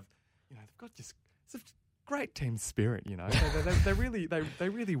 And they have, they've got just such great team spirit, They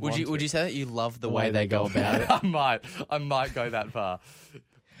really want Would you say that you love the way they go about it? I might go that far.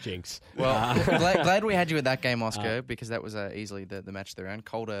 Jinx. Well, glad we had you at that game, Oscar, because that was easily the match of the round.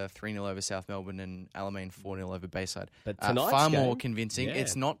 Calder 3-0 over South Melbourne and Alamein 4-0 over Bayside. But tonight's far game, more convincing. Yeah.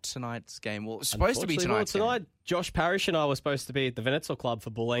 It's not tonight's game. Well, it's supposed to be tonight's tonight, game. Josh Parrish and I were supposed to be at the Venezuela Club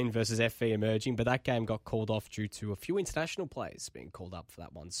for Bulleen versus FV Emerging, but that game got called off due to a few international players being called up for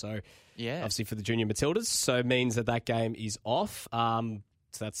that one. So, obviously for the Junior Matildas, so it means that game is off.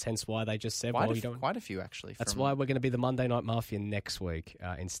 So that's hence why they just said, quite a few actually. That's why we're going to be the Monday Night Mafia next week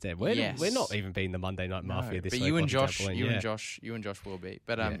instead. We're not even being the Monday Night Mafia this week. But you and Josh will be.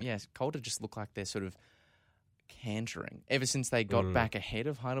 But yes, Calder just look like they're sort of cantering. Ever since they got back ahead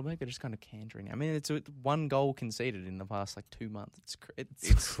of Heidelberg, they're just kind of cantering. I mean, it's one goal conceded in the past 2 months.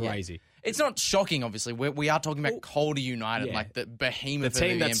 It's crazy. Yeah. It's not shocking, obviously. We are talking about Calder United, like the behemoth the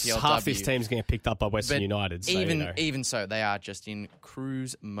team of the that's NPLW. Half this team's getting picked up by Western United. So, even so, they are just in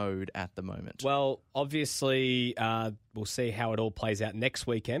cruise mode at the moment. Well, obviously, we'll see how it all plays out next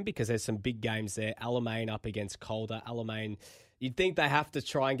weekend because there's some big games there. Alamein up against Calder. Alamein, you'd think they have to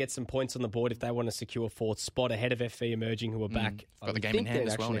try and get some points on the board if they want to secure a fourth spot ahead of FV Emerging, who are back. Got the game in hand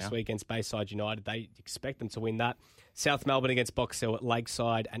as well this week against Bayside United. They expect them to win that. South Melbourne against Box Hill at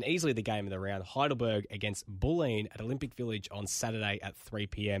Lakeside, and easily the game of the round, Heidelberg against Bulleen at Olympic Village on Saturday at 3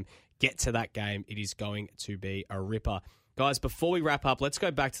 p.m. Get to that game. It is going to be a ripper. Guys, before we wrap up, let's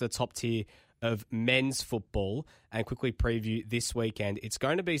go back to the top tier of men's football and quickly preview this weekend. It's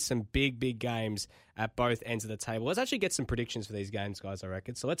going to be some big, big games at both ends of the table. Let's actually get some predictions for these games, guys, I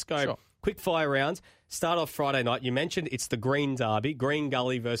reckon. So let's go quick fire round. Start off Friday night. You mentioned it's the Green Derby, Green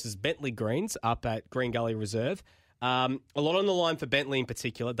Gully versus Bentley Greens up at Green Gully Reserve. A lot on the line for Bentley in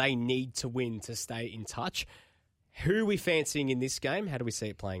particular. They need to win to stay in touch. Who are we fancying in this game? How do we see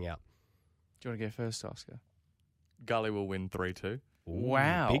it playing out? Do you want to go first, Oscar? Gully will win 3-2.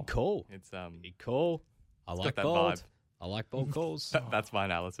 Wow. Big call. It's big call. I like bold. Vibe. I like bold calls. That's my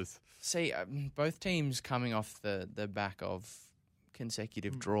analysis. See, both teams coming off the back of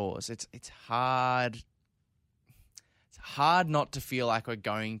consecutive draws. It's hard. It's hard not to feel like we're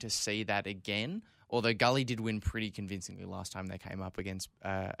going to see that again. Although Gully did win pretty convincingly last time they came up against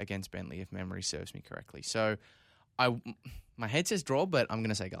Bentley, if memory serves me correctly. So, my head says draw, but I'm going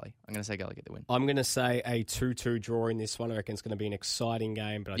to say Gully. I'm going to say Gully get the win. I'm going to say a 2-2 draw in this one. I reckon it's going to be an exciting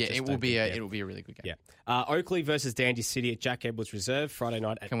game. But it will be a really good game. Yeah. Oakley versus Dandy City at Jack Edwards Reserve Friday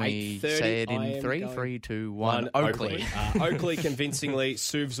night at 8:30. Can we say it in 3, 2, 1? Oakley. Oakley convincingly.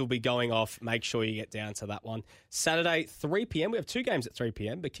 Suvs will be going off. Make sure you get down to that one. Saturday 3 p.m. We have two games at 3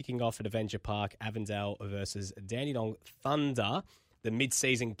 p.m. But kicking off at Avenger Park, Avondale versus Dandenong Thunder. The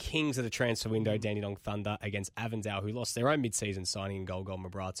mid-season kings of the transfer window, Dandenong Thunder, against Avondale, who lost their own mid-season signing in Golgol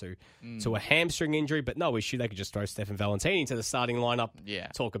Mabratu to a hamstring injury, but no issue. They could just throw Stefan Valentini into the starting lineup. Yeah,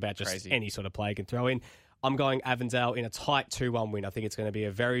 talk about just any sort of player can throw in. I'm going Avondale in a tight 2-1 win. I think it's going to be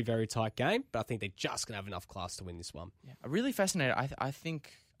a very, very tight game, but I think they're just going to have enough class to win this one. Yeah, I'm really fascinated. I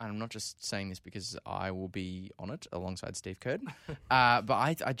think, and I'm not just saying this because I will be on it alongside Steve Curd, but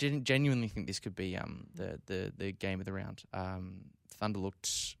I genuinely think this could be the game of the round. Thunder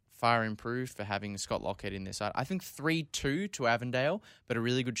looked far improved for having Scott Lockhead in their side. I think 3-2 to Avondale, but a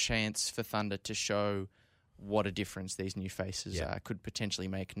really good chance for Thunder to show what a difference these new faces could potentially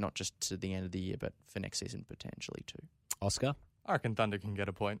make, not just to the end of the year, but for next season potentially too. Oscar? I reckon Thunder can get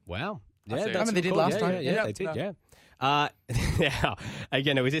a point. Wow. Yeah, I mean, they did last time. Yeah, they did, yeah.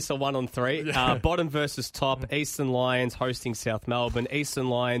 Again, it was just a 1-on-3. Bottom versus top. Eastern Lions hosting South Melbourne. Eastern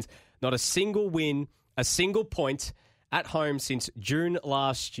Lions, not a single win, a single point at home since June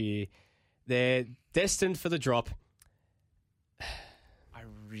last year. They're destined for the drop. I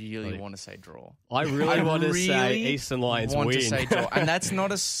really want to say draw. I really want to say Eastern Lions win. To say draw. And that's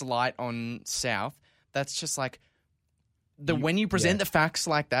not a slight on South. That's just like when you present the facts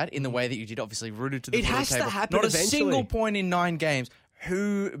like that in the way that you did, obviously rooted to the table. It has to happen not eventually. A single point in 9 games.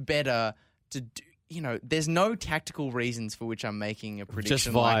 Who better to do? There's no tactical reasons for which I'm making a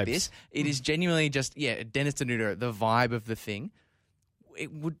prediction like this. It is genuinely just, Dennis Tenuto, the vibe of the thing. It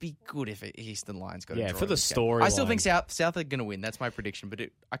would be good if Eastern Lions got a draw. Yeah, for the story. I still think South are going to win. That's my prediction, but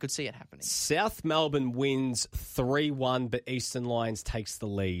I could see it happening. South Melbourne wins 3-1, but Eastern Lions takes the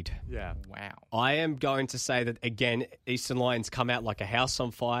lead. Yeah. Wow. I am going to say that, again, Eastern Lions come out like a house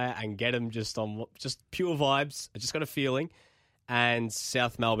on fire and get them just pure vibes. I just got a feeling. And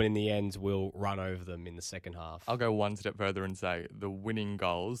South Melbourne, in the end, will run over them in the second half. I'll go one step further and say the winning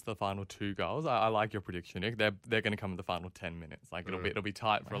goals, the final 2 goals. I like your prediction, Nick. They're going to come in the final 10 minutes. Like it'll be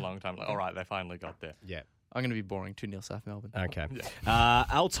tight for a long time. Like, all right, they finally got there. Yeah. I'm going to be boring. 2-0 South Melbourne. Okay. Yeah.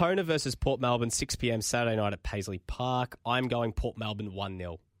 Altona versus Port Melbourne, 6 p.m. Saturday night at Paisley Park. I'm going Port Melbourne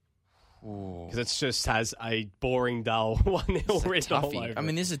 1-0. Because it just has a boring, dull 1-0 written all over. I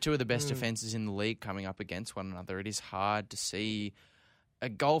mean, these are two of the best defences in the league coming up against one another. It is hard to see a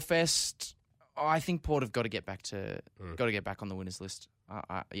goal fest. I think Port have got to get back on the winners list.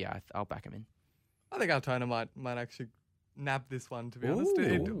 I'll back them in. I think Altona might actually nab this one, to be honest.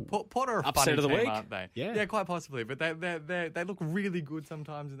 Port are a upset funny of the team, week, aren't they? Yeah, quite possibly. But they look really good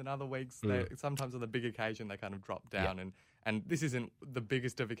sometimes, and then other weeks, sometimes on the big occasion, they kind of drop down. And this isn't the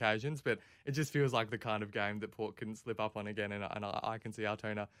biggest of occasions, but it just feels like the kind of game that Port can slip up on again, and I can see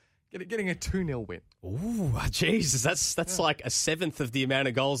Altona getting a 2-0 win. Ooh, Jesus, that's like a seventh of the amount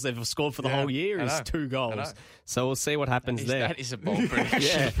of goals they've scored for the whole year is 2 goals. So we'll see what happens there. That is a bold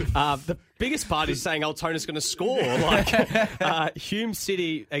prediction. The biggest part is saying Altona's going to score. Hume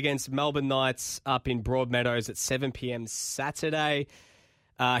City against Melbourne Knights up in Broadmeadows at 7 p.m. Saturday.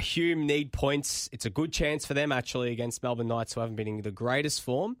 Hume need points. It's a good chance for them, actually, against Melbourne Knights, who haven't been in the greatest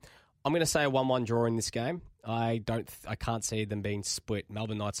form. I'm going to say a 1-1 draw in this game. I can't see them being split.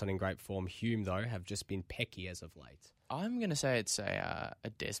 Melbourne Knights not in great form. Hume, though, have just been pecky as of late. I'm going to say it's a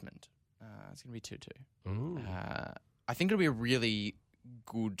Desmond. It's going to be 2-2. I think it'll be a really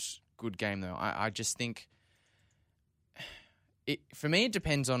good game, though. I just think... For me, it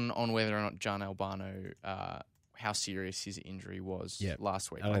depends on whether or not John Albano... how serious his injury was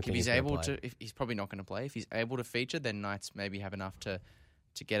last week. Like if he's able to, if he's probably not going to play. If he's able to feature, then Knights maybe have enough to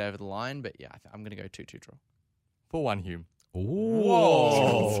get over the line. But I'm going to go 2-2 draw. 4-1 Hume.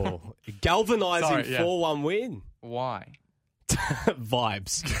 Whoa! Galvanising 4-1 win. Why?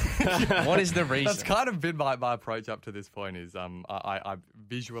 Vibes. What is the reason? That's kind of been my approach up to this point is I'm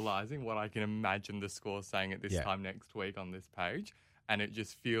visualising what I can imagine the score saying at this time next week on this page, and it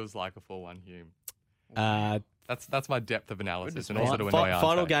just feels like a 4-1 Hume. That's my depth of analysis, and also to annoy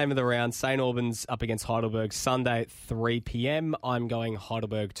Final game of the round, St Albans up against Heidelberg, Sunday at 3 p.m. I'm going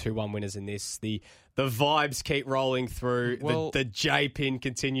Heidelberg 2-1 winners in this. The vibes keep rolling through. The J-Pin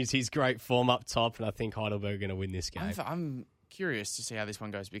continues his great form up top, and I think Heidelberg are going to win this game. I'm curious to see how this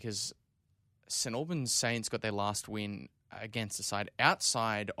one goes because St Albans Saints got their last win against a side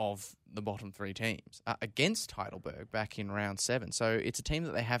outside of the bottom 3 teams against Heidelberg back in round 7. So it's a team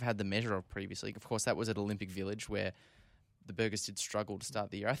that they have had the measure of previously. Of course, that was at Olympic Village where the Burgers did struggle to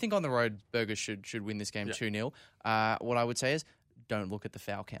start the year. I think on the road, Burgers should win this game 2-0. What I would say is don't look at the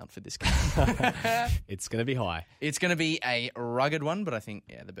foul count for this game. It's going to be high. It's going to be a rugged one, but I think,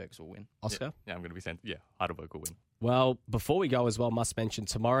 the Burgers will win. Oscar? Yeah, I'm going to be saying, Heidelberg will win. Well, before we go as well, must mention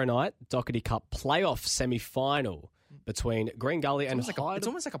tomorrow night, Doherty Cup playoff semi-final between Green Gully and Heidelberg. It's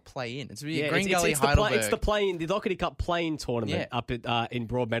almost like a play-in. It's Green Gully, Heidelberg. It's the play-in, the Doherty Cup play-in tournament up in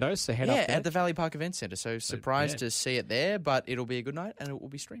Broadmeadows. So head up there. At the Valley Park Event Centre. So surprised to see it there, but it'll be a good night and it will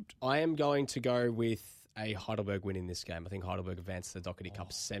be streamed. I am going to go with a Heidelberg win in this game. I think Heidelberg advanced to the Doherty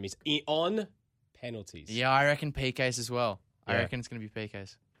Cup semis on penalties. Yeah, I reckon PKs as well. I reckon it's going to be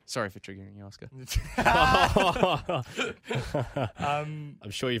PKs. Sorry for triggering you, Oscar.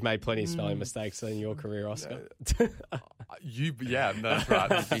 I'm sure you've made plenty of spelling mistakes in your career, Oscar. That's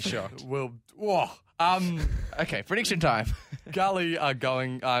right. I'd be shocked. Okay, prediction time. Gully are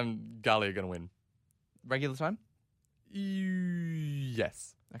going to win. Regular time?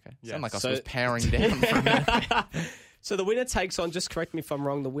 Yes. Okay. Sound like Oscar was powering down for a minute. So the winner takes on, just correct me if I'm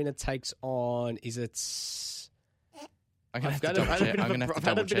wrong, the winner takes on, is it... I've had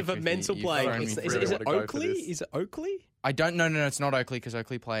a bit of a mental blank. Is it Oakley? Is it Oakley? I don't know. No, it's not Oakley because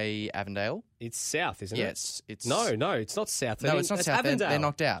Oakley play Avondale. It's South, isn't it? Yes. No, it's not South. No, it's not South. They're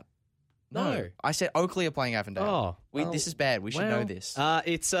knocked out. No. I said Oakley are playing Avondale. This is bad. We should know this.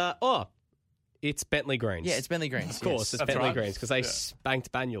 It's Bentley Greens. Yeah, it's Bentley Greens. Of course, it's Bentley Greens because they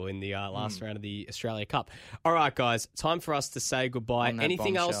spanked Banyule in the last round of the Australia Cup. All right, guys, time for us to say goodbye.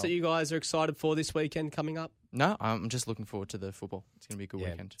 Anything else that you guys are excited for this weekend coming up? No, I'm just looking forward to the football. It's going to be a good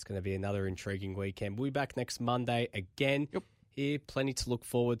weekend. It's going to be another intriguing weekend. We'll be back next Monday again. Yep. Here, plenty to look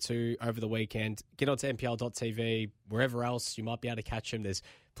forward to over the weekend. Get onto NPL.tv, wherever else you might be able to catch them. There's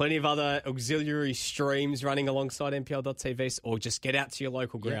plenty of other auxiliary streams running alongside NPL.tv, or just get out to your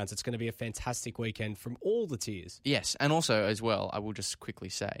local grounds. It's going to be a fantastic weekend from all the tiers. Yes, and also as well, I will just quickly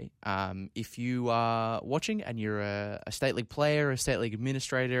say, if you are watching and you're a State League player, a State League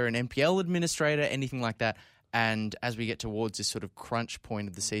administrator, an NPL administrator, anything like that, and as we get towards this sort of crunch point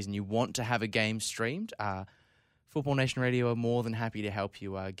of the season, you want to have a game streamed, Football Nation Radio are more than happy to help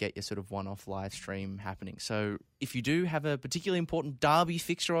you get your sort of one-off live stream happening. So if you do have a particularly important derby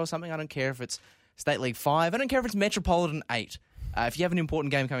fixture or something, I don't care if it's State League 5, I don't care if it's Metropolitan 8. If you have an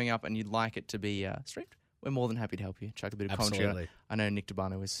important game coming up and you'd like it to be streamed, we're more than happy to help you. Chuck a bit of commentary. I know Nick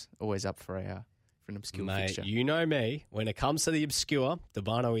Debano is always up for a for an obscure Mate, fixture. You know me. When it comes to the obscure,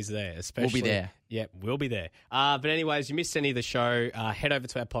 Debano is there. Especially, we'll be there. Yeah, we'll be there. But anyways, you missed any of the show, head over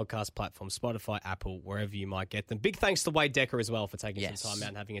to our podcast platform, Spotify, Apple, wherever you might get them. Big thanks to Wade Decker as well for taking some time out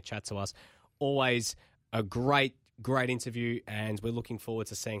and having a chat to us. Always a great interview, and we're looking forward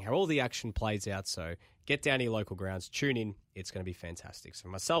to seeing how all the action plays out. So get down to your local grounds, tune in. It's going to be fantastic. So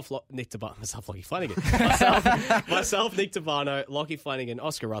myself, Lockie Flanagan, myself, Nick Tabano, Lockie Flanagan,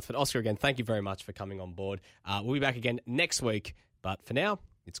 Oscar Rutherford. Oscar, again, thank you very much for coming on board. We'll be back again next week, but for now,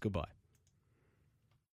 it's goodbye.